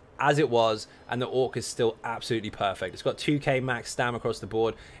as it was, and the Orc is still absolutely perfect. It's got 2k max stam across the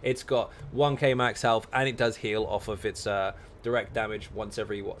board, it's got 1k max health, and it does heal off of its direct damage once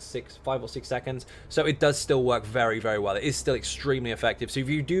every, what, 5 or 6 seconds. So it does still work very, very well. It is still extremely effective. So if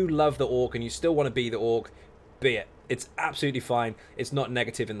you do love the Orc and you still want to be the Orc, be it. It's absolutely fine. It's not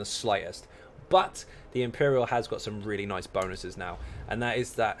negative in the slightest. But the Imperial has got some really nice bonuses now, and that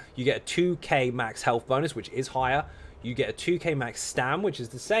is that you get a 2k max health bonus, which is higher. You get a 2k max stam, which is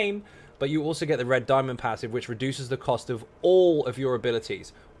the same, but you also get the Red Diamond passive, which reduces the cost of all of your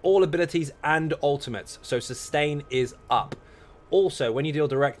abilities. All abilities and ultimates, so sustain is up. Also, when you deal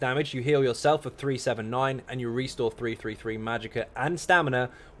direct damage, you heal yourself for 379, and you restore 333 Magicka and stamina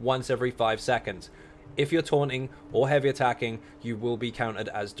once every 5 seconds. If you're taunting or heavy attacking, you will be counted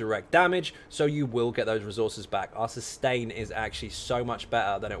as direct damage, so you will get those resources back. Our sustain is actually so much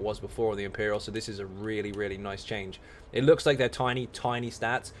better than it was before on the Imperial, so this is a really, really nice change. It looks like they're tiny, tiny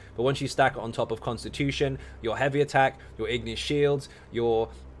stats, but once you stack it on top of Constitution, your heavy attack, your Igneous Shields, your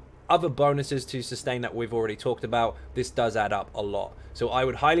other bonuses to sustain that we've already talked about, this does add up a lot. So I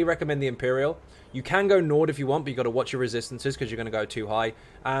would highly recommend the Imperial. You can go Nord if you want, but you've got to watch your resistances because you're going to go too high.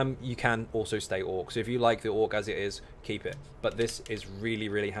 You can also stay Orc. So if you like the Orc as it is, keep it. But this is really,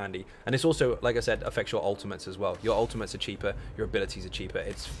 really handy. And this also, like I said, affects your ultimates as well. Your ultimates are cheaper. Your abilities are cheaper.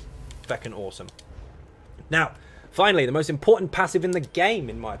 It's feckin' awesome. Now, finally, the most important passive in the game,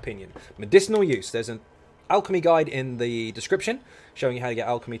 in my opinion. Medicinal use. There's an alchemy guide in the description showing you how to get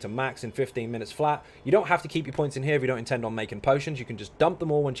alchemy to max in 15 minutes flat. You don't have to keep your points in here if you don't intend on making potions. You can just dump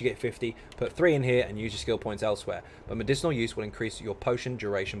them all once you get 50, put 3 in here, and use your skill points elsewhere. But medicinal use will increase your potion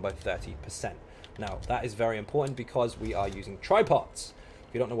duration by 30%. Now, that is very important because we are using tripods.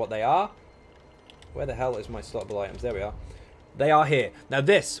 If you don't know what they are, where the hell is my slottable items? There we are. They are here. Now,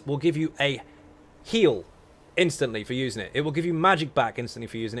 this will give you a heal instantly for using it. It will give you magic back instantly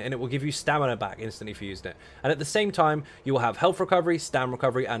for using it, and it will give you stamina back instantly for using it. And at the same time, you will have health recovery, stam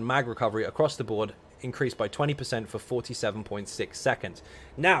recovery, and mag recovery across the board, increased by 20% for 47.6 seconds.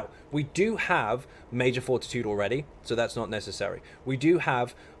 Now, we do have Major Fortitude already, so that's not necessary. We do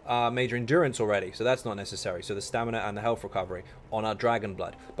have major endurance already, so that's not necessary. So the stamina and the health recovery on our Dragon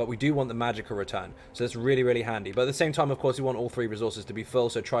Blood. But we do want the Magicka return, so that's really, really handy. But at the same time, of course, we want all 3 resources to be full,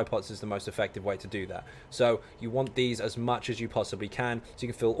 so tripods is the most effective way to do that. So you want these as much as you possibly can, so you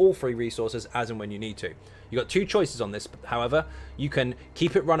can fill all 3 resources as and when you need to. You got 2 choices on this, however. You can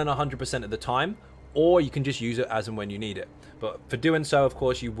keep it running 100% of the time, or you can just use it as and when you need it. But for doing so, of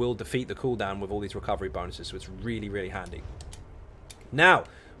course, you will defeat the cooldown with all these recovery bonuses, so it's really, really handy. Now,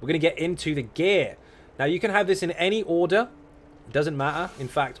 we're going to get into the gear. Now, you can have this in any order. It doesn't matter. In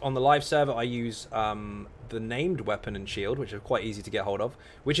fact, on the live server, I use the named weapon and shield, which are quite easy to get hold of,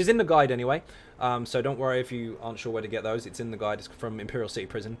 which is in the guide anyway. So don't worry if you aren't sure where to get those. It's in the guide. It's from Imperial City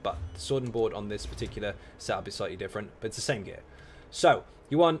Prison, but the sword and board on this particular setup is slightly different, but it's the same gear. So,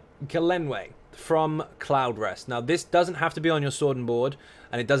 you want Galenwe from Cloud Rest. Now, this doesn't have to be on your sword and board,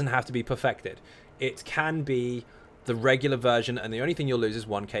 and it doesn't have to be perfected. It can be the regular version, and the only thing you'll lose is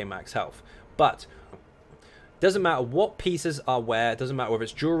 1k max health. But doesn't matter what pieces are where, it doesn't matter whether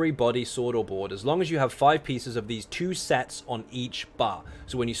it's jewelry, body, sword, or board, as long as you have 5 pieces of these 2 sets on each bar.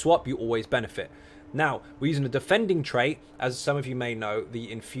 So when you swap, you always benefit. Now, we're using a defending trait. As some of you may know,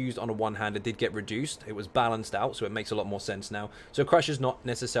 the infused on a one-hander did get reduced. It was balanced out, so it makes a lot more sense now. So Crush is not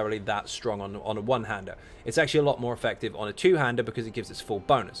necessarily that strong on a one-hander. It's actually a lot more effective on a two-hander because it gives its full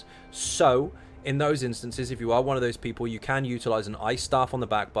bonus. So, in those instances, if you are one of those people, you can utilize an Ice Staff on the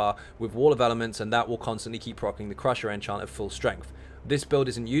back bar with Wall of Elements, and that will constantly keep proccing the Crusher enchant at full strength. This build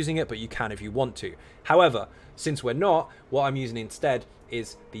isn't using it, but you can if you want to. However, since we're not, what I'm using instead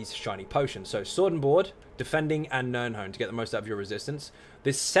is these shiny potions. So Sword and Board, Defending, and Nirnhone to get the most out of your resistance.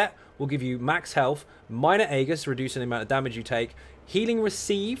 This set will give you max health, minor Aegis, reducing the amount of damage you take, healing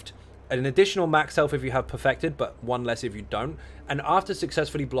received, an additional max health if you have perfected, but 1 less if you don't. And after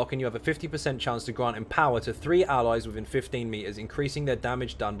successfully blocking, you have a 50% chance to grant Empower to 3 allies within 15 meters, increasing their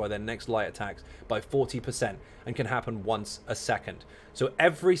damage done by their next light attacks by 40%, and can happen once a second. So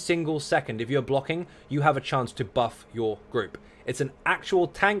every single second, if you're blocking, you have a chance to buff your group. It's an actual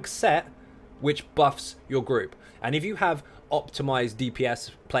tank set which buffs your group. And if you have optimized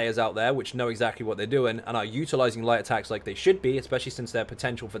DPS players out there which know exactly what they're doing and are utilizing light attacks like they should be, especially since their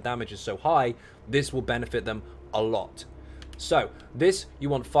potential for damage is so high, this will benefit them a lot. So this you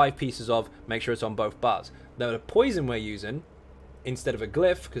want 5 pieces of, make sure it's on both bars. Now the poison we're using, instead of a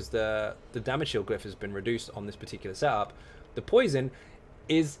glyph, because the damage shield glyph has been reduced on this particular setup, the poison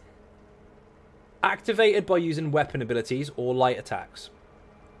is activated by using weapon abilities or light attacks.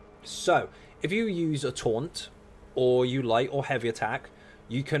 So if you use a taunt, or you light or heavy attack,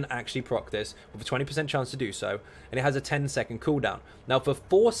 you can actually proc this with a 20% chance to do so, and it has a 10-second cooldown. Now for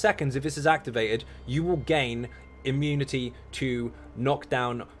 4 seconds, if this is activated, you will gain immunity to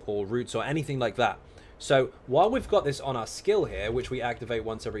knockdown or roots or anything like that. So while we've got this on our skill here, which we activate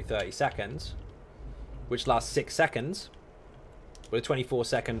once every 30 seconds, which lasts 6 seconds, with a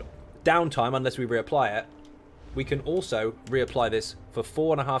 24-second downtime unless we reapply it, we can also reapply this for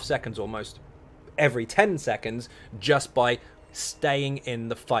 4.5 seconds almost every 10 seconds just by staying in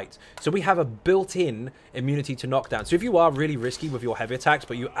the fight. So we have a built-in immunity to knockdown. So if you are really risky with your heavy attacks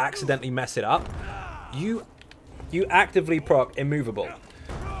but you accidentally mess it up, you actively proc immovable.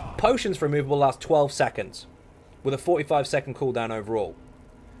 Potions for immovable last 12 seconds with a 45-second cooldown overall.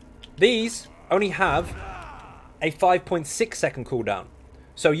 These only have a 5.6 second cooldown.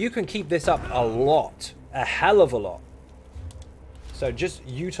 So you can keep this up a lot, a hell of a lot. So just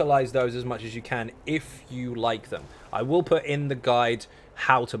utilize those as much as you can if you like them. I will put in the guide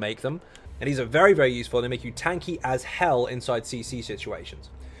how to make them. And these are very, very useful. They make you tanky as hell inside CC situations.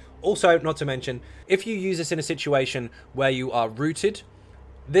 Also, not to mention, if you use this in a situation where you are rooted,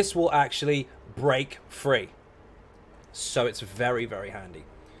 this will actually break free. So it's very, very handy.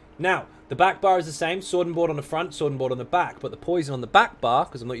 Now, the back bar is the same. Sword and board on the front, sword and board on the back. But the poison on the back bar,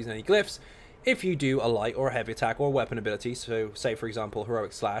 because I'm not using any glyphs, if you do a light or a heavy attack or a weapon ability, so say for example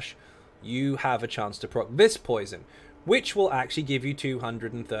Heroic Slash, you have a chance to proc this poison, which will actually give you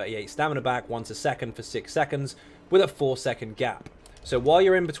 238 stamina back once a second for 6 seconds with a 4-second gap. So while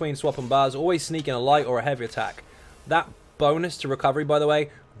you're in between swap and bars, always sneak in a light or a heavy attack. That bonus to recovery, by the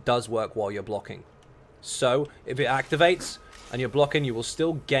way, does work while you're blocking. So if it activates and you're blocking, you will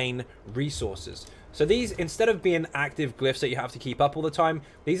still gain resources. So these, instead of being active glyphs that you have to keep up all the time,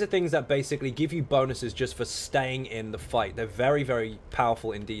 these are things that basically give you bonuses just for staying in the fight. They're very, very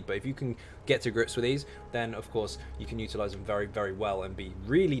powerful indeed, but if you can get to grips with these, then of course you can utilize them very, very well and be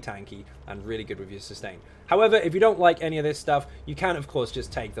really tanky and really good with your sustain. However, if you don't like any of this stuff, you can of course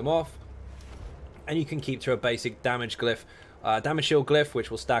just take them off and you can keep to a basic damage glyph damage shield glyph,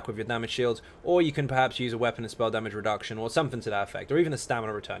 which will stack with your damage shields, or you can perhaps use a weapon and spell damage reduction, or something to that effect, or even a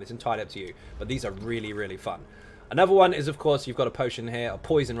stamina return. It's entirely up to you, but these are really, really fun. Another one is, of course, you've got a potion here, a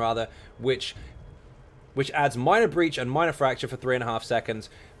poison rather, which adds minor breach and minor fracture for 3.5 seconds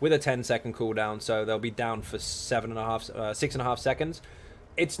with a 10-second cooldown, so they'll be down for 6.5 seconds.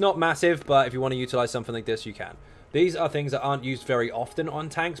 It's not massive, but if you want to utilize something like this, you can. These are things that aren't used very often on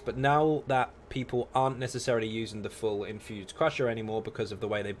tanks, but now that people aren't necessarily using the full infused crusher anymore because of the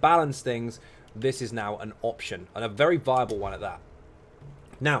way they balance things, this is now an option, and a very viable one at that.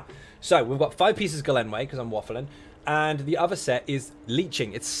 Now, so we've got 5 pieces Galenway, because I'm waffling, and the other set is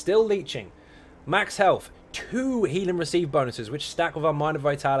leeching. It's still leeching. Max health, 2 heal and receive bonuses, which stack with our minor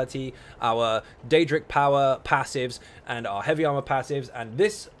vitality, our Daedric power passives, and our heavy armor passives, and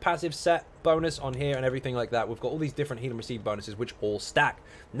this passive set bonus on here and everything like that. We've got all these different heal and receive bonuses, which all stack.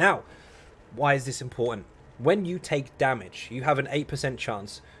 Now, why is this important? When you take damage, you have an 8%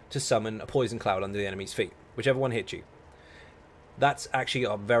 chance to summon a poison cloud under the enemy's feet, whichever one hits you. That's actually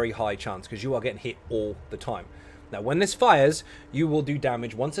a very high chance, because you are getting hit all the time. Now, when this fires, you will do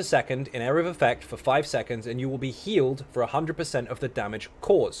damage once a second in area of effect for 5 seconds, and you will be healed for 100% of the damage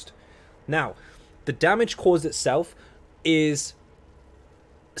caused. Now, the damage caused itself is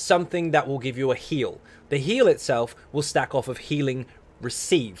something that will give you a heal. The heal itself will stack off of healing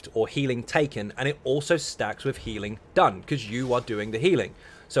received or healing taken, and it also stacks with healing done, because you are doing the healing.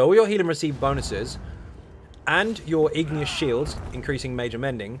 So all your healing received bonuses and your igneous shields, increasing major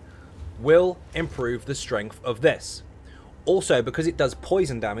mending, will improve the strength of this. Also, because it does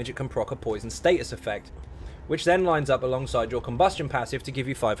poison damage, it can proc a poison status effect, which then lines up alongside your combustion passive to give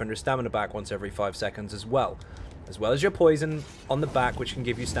you 500 stamina back once every 5 seconds as well as your poison on the back, which can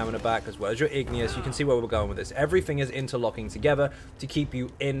give you stamina back, as well as your igneous. You can see where we're going with this. Everything is interlocking together to keep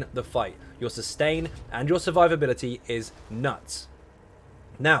you in the fight. Your sustain and your survivability is nuts.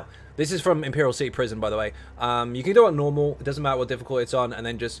 Now, this is from Imperial City Prison, by the way. You can do it on normal. It doesn't matter what difficulty it's on, and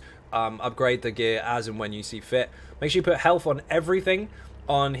then just upgrade the gear as and when you see fit. Make sure you put health on everything.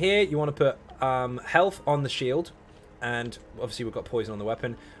 On here, you want to put health on the shield, and obviously we've got poison on the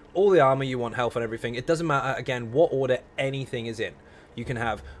weapon. All the armor, you want health on everything. It doesn't matter, again, what order anything is in. You can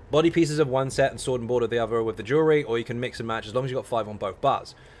have body pieces of one set and sword and board of the other with the jewelry, or you can mix and match as long as you've got 5 on both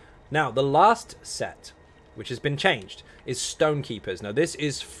bars. Now, the last set, which has been changed, is Stonekeepers. Now, this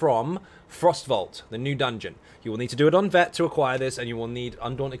is from Frost Vault, the new dungeon. You will need to do it on Vet to acquire this, and you will need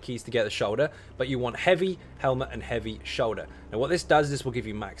Undaunted Keys to get the shoulder, but you want heavy helmet and heavy shoulder. Now, what this does, this will give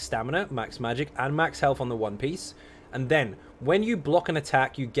you max stamina, max magic, and max health on the one piece. And then, when you block an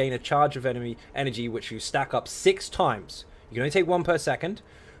attack, you gain a charge of enemy energy, which you stack up 6 times. You can only take 1 per second,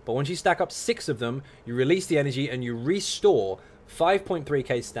 but once you stack up 6 of them, you release the energy and you restore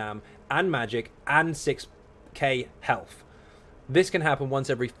 5.3k stam and magic and 6k health. This can happen once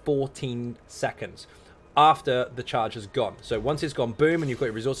every 14 seconds after the charge has gone. So once it's gone, boom, and you've got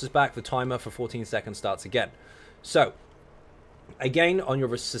your resources back, the timer for 14 seconds starts again. So, again, on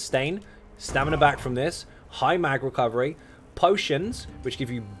your sustain, stamina back from this, high mag recovery, potions, which give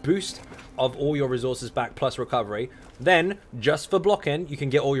you boost of all your resources back plus recovery. Then, just for blocking, you can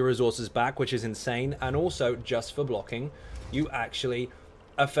get all your resources back, which is insane. And also, just for blocking, you actually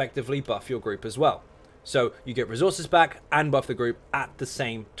effectively buff your group as well. So, you get resources back and buff the group at the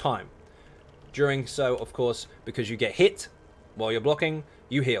same time. During so, of course, because you get hit while you're blocking,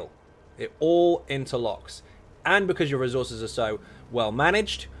 you heal. It all interlocks. And because your resources are so well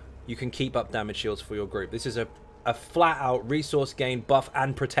managed, you can keep up damage shields for your group. This is a flat-out resource gain, buff,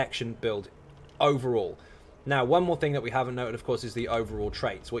 and protection build overall. Now, one more thing that we haven't noted, of course, is the overall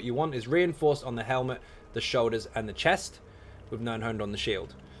traits. What you want is reinforced on the helmet, the shoulders, and the chest, with none honed on the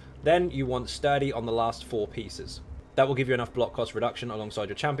shield. Then you want sturdy on the last 4 pieces. That will give you enough block cost reduction alongside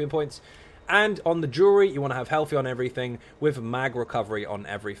your champion points. And on the jewelry, you want to have healthy on everything with mag recovery on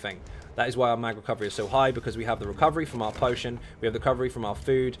everything. That is why our mag recovery is so high, because we have the recovery from our potion, we have the recovery from our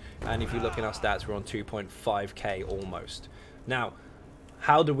food, and if you look in our stats, we're on 2.5k almost. Now,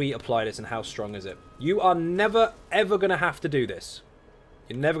 how do we apply this and how strong is it? You are never, ever going to have to do this.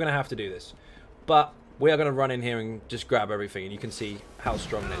 You're never going to have to do this. But we are going to run in here and just grab everything, and you can see how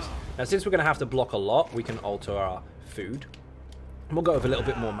strong it is. Now, since we're going to have to block a lot, we can alter our food. And we'll go with a little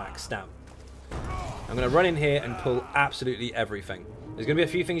bit more max stamp. I'm going to run in here and pull absolutely everything. There's going to be a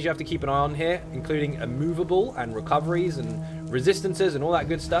few things you have to keep an eye on here, including immovable and recoveries and resistances and all that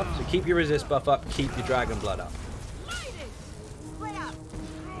good stuff. So keep your resist buff up, keep your dragon blood up.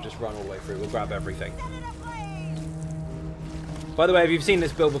 We'll just run all the way through. We'll grab everything. By the way, if you've seen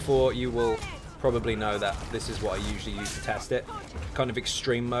this build before, you will probably know that this is what I usually use to test it. Kind of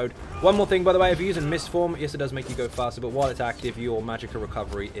extreme mode. One more thing, by the way, if you're using Mist Form, yes, it does make you go faster, but while it's active, your magical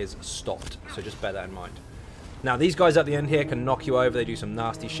recovery is stopped. So just bear that in mind. Now, these guys at the end here can knock you over. They do some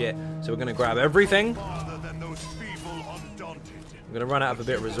nasty shit. So we're going to grab everything. I'm going to run out of a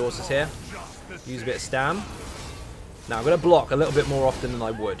bit of resources here. Use a bit of stam. Now, I'm going to block a little bit more often than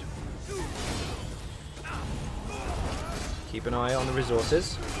I would. Keep an eye on the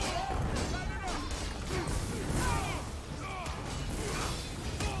resources.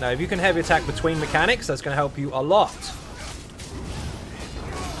 Now, if you can heavy attack between mechanics, that's going to help you a lot.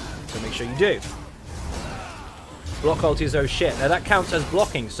 So make sure you do. Block ulti is oh shit. Now, that counts as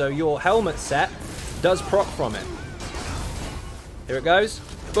blocking, so your helmet set does proc from it. Here it goes.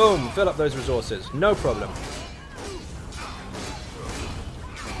 Boom. Fill up those resources. No problem.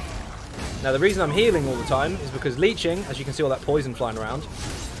 Now, the reason I'm healing all the time is because leeching, as you can see all that poison flying around,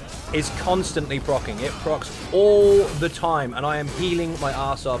 is constantly proccing. It procs all the time, and I am healing my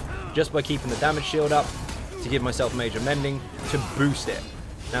ass off just by keeping the damage shield up to give myself major mending to boost it.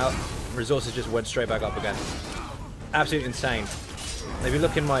 Now, resources just went straight back up again. Absolutely insane. Now, if you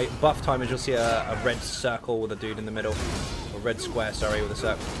look in my buff timers, you'll see a red circle with a dude in the middle. Or red square, sorry, with a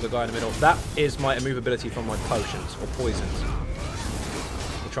circle, the guy in the middle. That is my immovability from my potions, or poisons.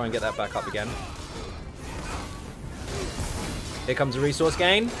 We'll try and get that back up again. Here comes a resource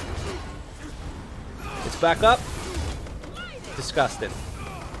gain. It's back up. Disgusting.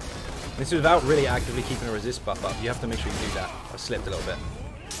 This is without really actively keeping a resist buff up. You have to make sure you do that. I slipped a little bit.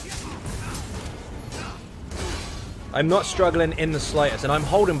 I'm not struggling in the slightest, and I'm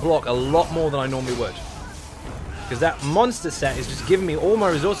holding block a lot more than I normally would. Because that monster set is just giving me all my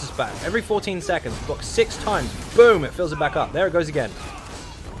resources back. Every 14 seconds, block 6 times. Boom, it fills it back up. There it goes again.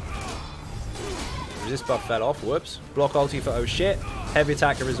 Resist buff fell off. Whoops. Block ulti for oh shit. Heavy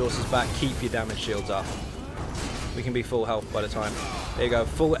attack and resources back. Keep your damage shields up. We can be full health by the time. There you go.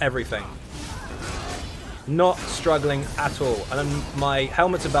 Full everything. Not struggling at all. And then my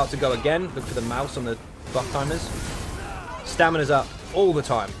helmet's about to go again. Look for the mouse on the buff timers. Stamina's up all the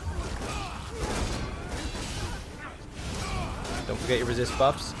time. Don't forget your resist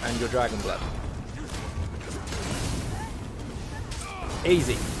buffs and your dragon blood.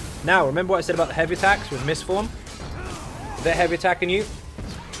 Easy. Now, remember what I said about the heavy attacks with Mist Form? If they're heavy attacking you,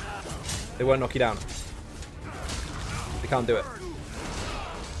 they won't knock you down. They can't do it.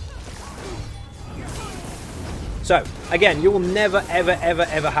 So, again, you will never, ever, ever,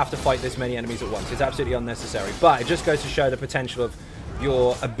 ever have to fight this many enemies at once. It's absolutely unnecessary. But it just goes to show the potential of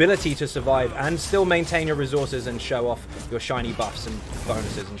your ability to survive and still maintain your resources and show off your shiny buffs and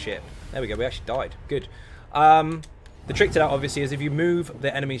bonuses and shit. There we go. We actually died. Good. The trick to that, obviously, is if you move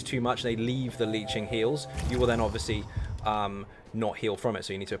the enemies too much, they leave the leeching heals, you will then obviously not heal from it,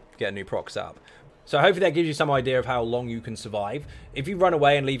 so you need to get a new proc set up. So hopefully that gives you some idea of how long you can survive. If you run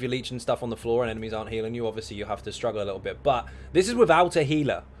away and leave your leech and stuff on the floor and enemies aren't healing you, obviously you have to struggle a little bit. But this is without a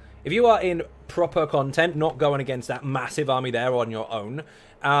healer. If you are in proper content, not going against that massive army there on your own,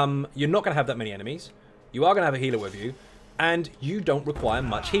 you're not going to have that many enemies. You are going to have a healer with you, and you don't require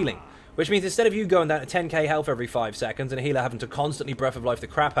much healing. Which means instead of you going down to 10k health every 5 seconds and a healer having to constantly Breath of Life the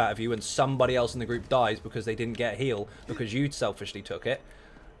crap out of you and somebody else in the group dies because they didn't get a heal because you selfishly took it,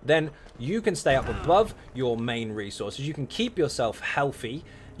 then you can stay up above your main resources. You can keep yourself healthy.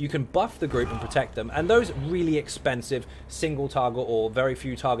 You can buff the group and protect them. And those really expensive single target or very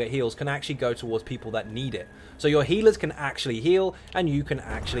few target heals can actually go towards people that need it. So your healers can actually heal and you can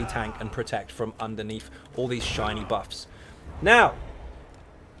actually tank and protect from underneath all these shiny buffs. Now,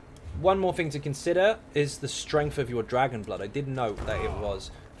 one more thing to consider is the strength of your dragon blood. I did note that it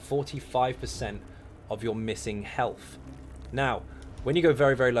was 45% of your missing health. Now, when you go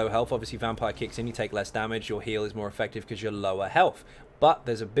very, very low health, obviously Vampire kicks in, you take less damage, your heal is more effective because you're lower health. But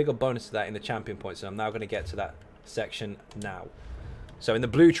there's a bigger bonus to that in the champion points, and I'm now going to get to that section now. So in the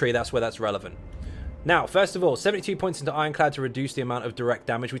blue tree, that's where that's relevant. Now, first of all, 72 points into Ironclad to reduce the amount of direct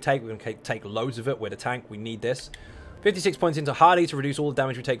damage we take. We're going to take loads of it. We're the tank. We need this. 56 points into Hardy to reduce all the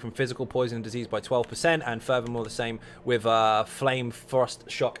damage we take from physical, poison, and disease by 12%, and furthermore the same with Flame, Frost,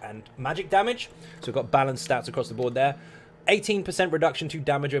 Shock, and Magic damage. So we've got balanced stats across the board there. 18% reduction to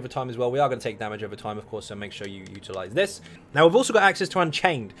damage over time as well. We are going to take damage over time, of course, so make sure you utilize this. Now, we've also got access to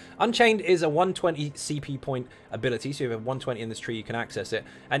Unchained. Unchained is a 120 CP point ability, so if you have 120 in this tree, you can access it.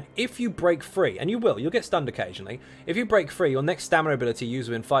 And if you break free, and you will, you'll get stunned occasionally. If you break free, your next stamina ability used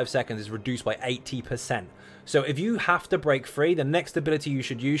within 5 seconds is reduced by 80%. So if you have to break free, the next ability you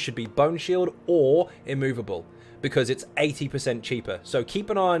should use should be Bone Shield or Immovable, because it's 80% cheaper. So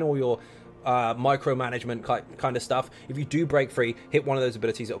keep an eye on all your micromanagement kind of stuff. If you do break free, hit one of those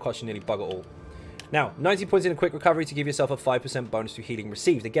abilities, it'll cost you nearly bugger all. Now, 90 points in a quick recovery to give yourself a 5% bonus to healing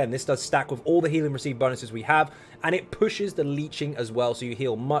received. Again, this does stack with all the healing received bonuses we have, and it pushes the leeching as well, so you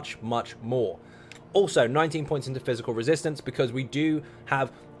heal much, much more. Also, 19 points into physical resistance, because we do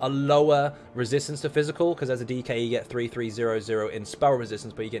have a lower resistance to physical, because as a DK you get 3300 in spell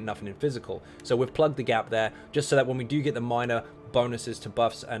resistance, but you get nothing in physical. So we've plugged the gap there, just so that when we do get the minor bonuses to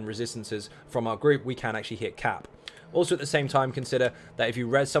buffs and resistances from our group, we can actually hit cap. Also, at the same time, consider that if you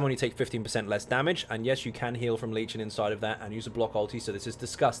res someone, you take 15% less damage. And yes, you can heal from leeching inside of that and use a block ulti, so this is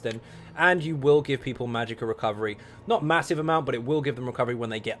disgusting. And you will give people magic recovery. Not massive amount, but it will give them recovery when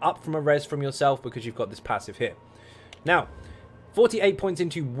they get up from a res from yourself, because you've got this passive here. Now, 48 points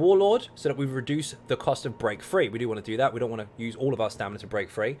into Warlord, so that we reduce the cost of break free. We do want to do that. We don't want to use all of our stamina to break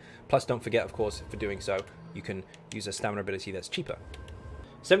free. Plus, don't forget, of course, for doing so, you can use a stamina ability that's cheaper.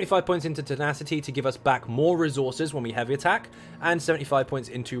 75 points into Tenacity to give us back more resources when we heavy attack, and 75 points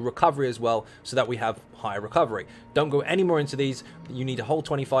into Recovery as well, so that we have higher recovery. Don't go any more into these. You need a whole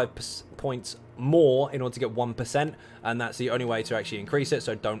 25 points more in order to get 1%, and that's the only way to actually increase it,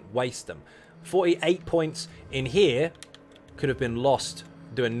 so don't waste them. 48 points in here could have been lost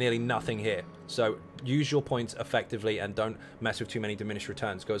doing nearly nothing here. So use your points effectively and don't mess with too many diminished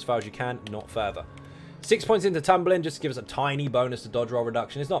returns. Go as far as you can, not further. 6 points into Tumbling, just to give us a tiny bonus to dodge roll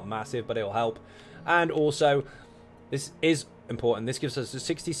reduction. It's not massive, but it'll help. And also, this is important. This gives us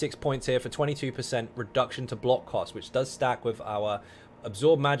 66 points here for 22% reduction to block cost, which does stack with our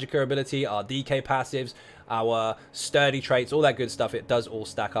Absorb Magicka ability, our DK passives, our sturdy traits, all that good stuff. It does all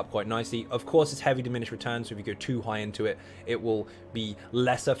stack up quite nicely. Of course, it's heavy diminished returns, so if you go too high into it, it will be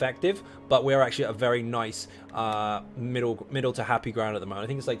less effective. But we're actually at a very nice middle to happy ground at the moment. I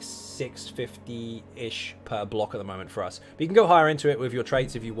think it's like 650-ish per block at the moment for us. But you can go higher into it with your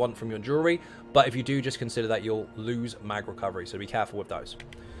traits if you want from your jewelry. But if you do, just consider that you'll lose mag recovery, so be careful with those.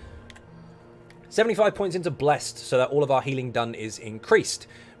 75 points into Blessed, so that all of our healing done is increased.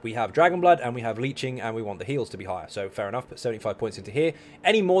 We have Dragon Blood and we have Leeching, and we want the heals to be higher. So fair enough, put 75 points into here.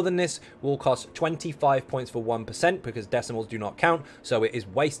 Any more than this will cost 25 points for 1%, because decimals do not count, so it is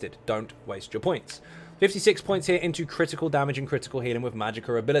wasted. Don't waste your points. 56 points here into critical damage and critical healing with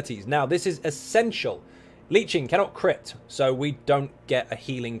Magicka abilities. Now, this is essential. Leeching cannot crit, so we don't get a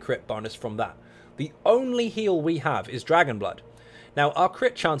healing crit bonus from that. The only heal we have is Dragon Blood. Now, our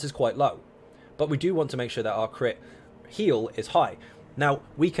crit chance is quite low, but we do want to make sure that our crit heal is high. Now,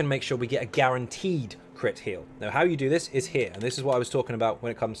 we can make sure we get a guaranteed crit heal. Now, how you do this is here, and this is what I was talking about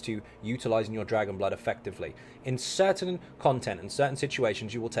when it comes to utilizing your Dragon Blood effectively. In certain content and certain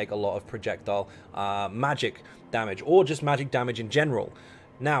situations, you will take a lot of projectile magic damage, or just magic damage in general.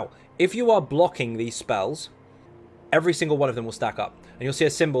 Now, if you are blocking these spells, every single one of them will stack up, and you'll see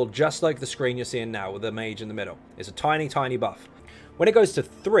a symbol just like the screen you're seeing now with the mage in the middle. It's a tiny, tiny buff. When it goes to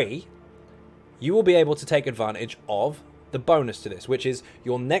 3, you will be able to take advantage of the bonus to this, which is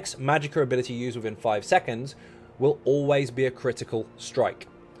your next Magicka ability used within 5 seconds will always be a critical strike.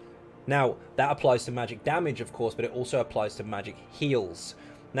 Now, that applies to magic damage, of course, but it also applies to magic heals.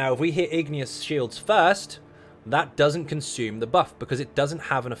 Now, if we hit Igneous Shields first, that doesn't consume the buff, because it doesn't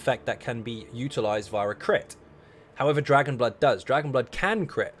have an effect that can be utilized via a crit. However, Dragon Blood does. Dragon Blood can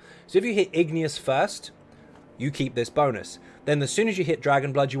crit. So if you hit Igneous first, you keep this bonus. Then as soon as you hit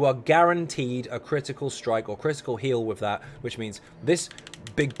Dragon Blood, you are guaranteed a critical strike or critical heal with that, which means this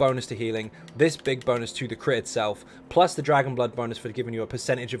big bonus to healing, this big bonus to the crit itself, plus the Dragon Blood bonus for giving you a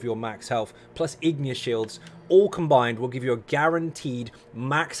percentage of your max health, plus Igneous Shields, all combined will give you a guaranteed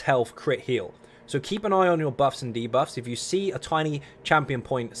max health crit heal. So keep an eye on your buffs and debuffs. If you see a tiny champion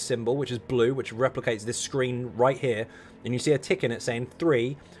point symbol, which is blue, which replicates this screen right here, and you see a tick in it saying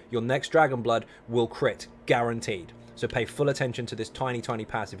 3, your next Dragon Blood will crit, guaranteed. So pay full attention to this tiny, tiny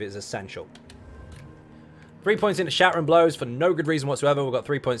passive. It is essential. 3 points into Shattering Blows for no good reason whatsoever. We've got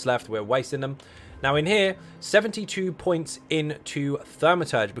 3 points left. We're wasting them. Now in here, 72 points into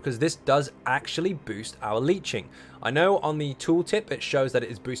Thaumaturge, because this does actually boost our leeching. I know on the tooltip it shows that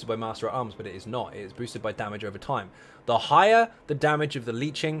it is boosted by Master at Arms, but it is not. It is boosted by damage over time. The higher the damage of the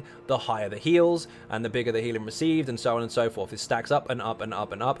leeching, the higher the heals, and the bigger the healing received, and so on and so forth. It stacks up and up and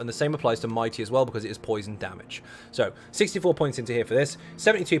up and up, and the same applies to Mighty as well, because it is poison damage. So 64 points into here for this,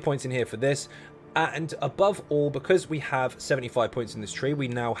 72 points in here for this. And above all, because we have 75 points in this tree, we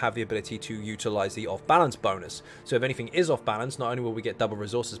now have the ability to utilize the off-balance bonus. So if anything is off-balance, not only will we get double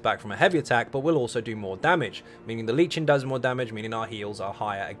resources back from a heavy attack, but we'll also do more damage. Meaning the leeching does more damage, meaning our heals are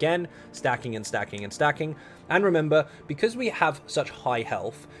higher again, stacking and stacking and stacking. And remember, because we have such high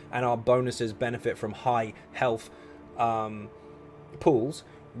health, and our bonuses benefit from high health pools,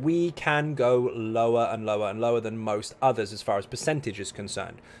 we can go lower and lower and lower than most others as far as percentage is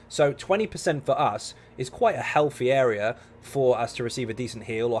concerned. So 20% for us is quite a healthy area for us to receive a decent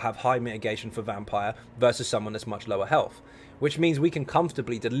heal or have high mitigation for vampire versus someone that's much lower health. Which means we can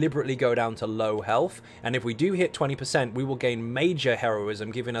comfortably, deliberately go down to low health, and if we do hit 20%, we will gain major heroism,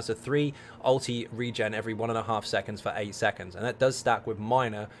 giving us a 3 ulti regen every 1.5 seconds for 8 seconds, and that does stack with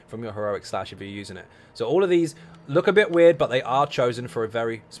minor from your heroic slash if you're using it. So all of these look a bit weird, but they are chosen for a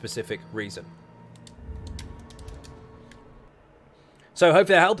very specific reason. So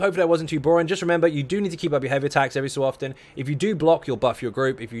hopefully that helped. Hopefully that wasn't too boring. Just remember, you do need to keep up your heavy attacks every so often. If you do block, you'll buff your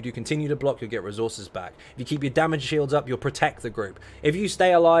group. If you do continue to block, you'll get resources back. If you keep your damage shields up, you'll protect the group. If you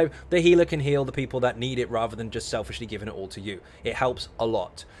stay alive, the healer can heal the people that need it rather than just selfishly giving it all to you. It helps a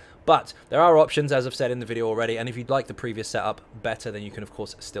lot. But there are options, as I've said in the video already, and if you'd like the previous setup better, then you can, of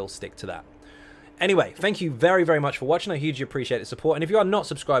course, still stick to that. Anyway, thank you very, very much for watching. I hugely appreciate the support. And if you are not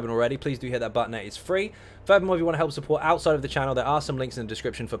subscribing already, please do hit that button. It is free. Furthermore, if you want to help support outside of the channel, there are some links in the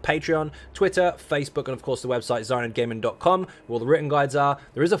description for Patreon, Twitter, Facebook, and of course the website xynodegaming.com, where all the written guides are.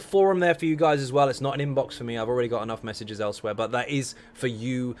 There is a forum there for you guys as well. It's not an inbox for me. I've already got enough messages elsewhere, but that is for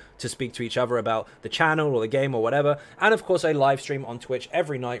you to speak to each other about the channel or the game or whatever. And of course, a live stream on Twitch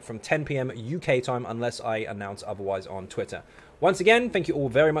every night from 10 PM UK time, unless I announce otherwise on Twitter. Once again, thank you all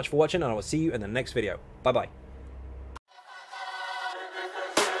very much for watching, and I will see you in the next video. Bye-bye.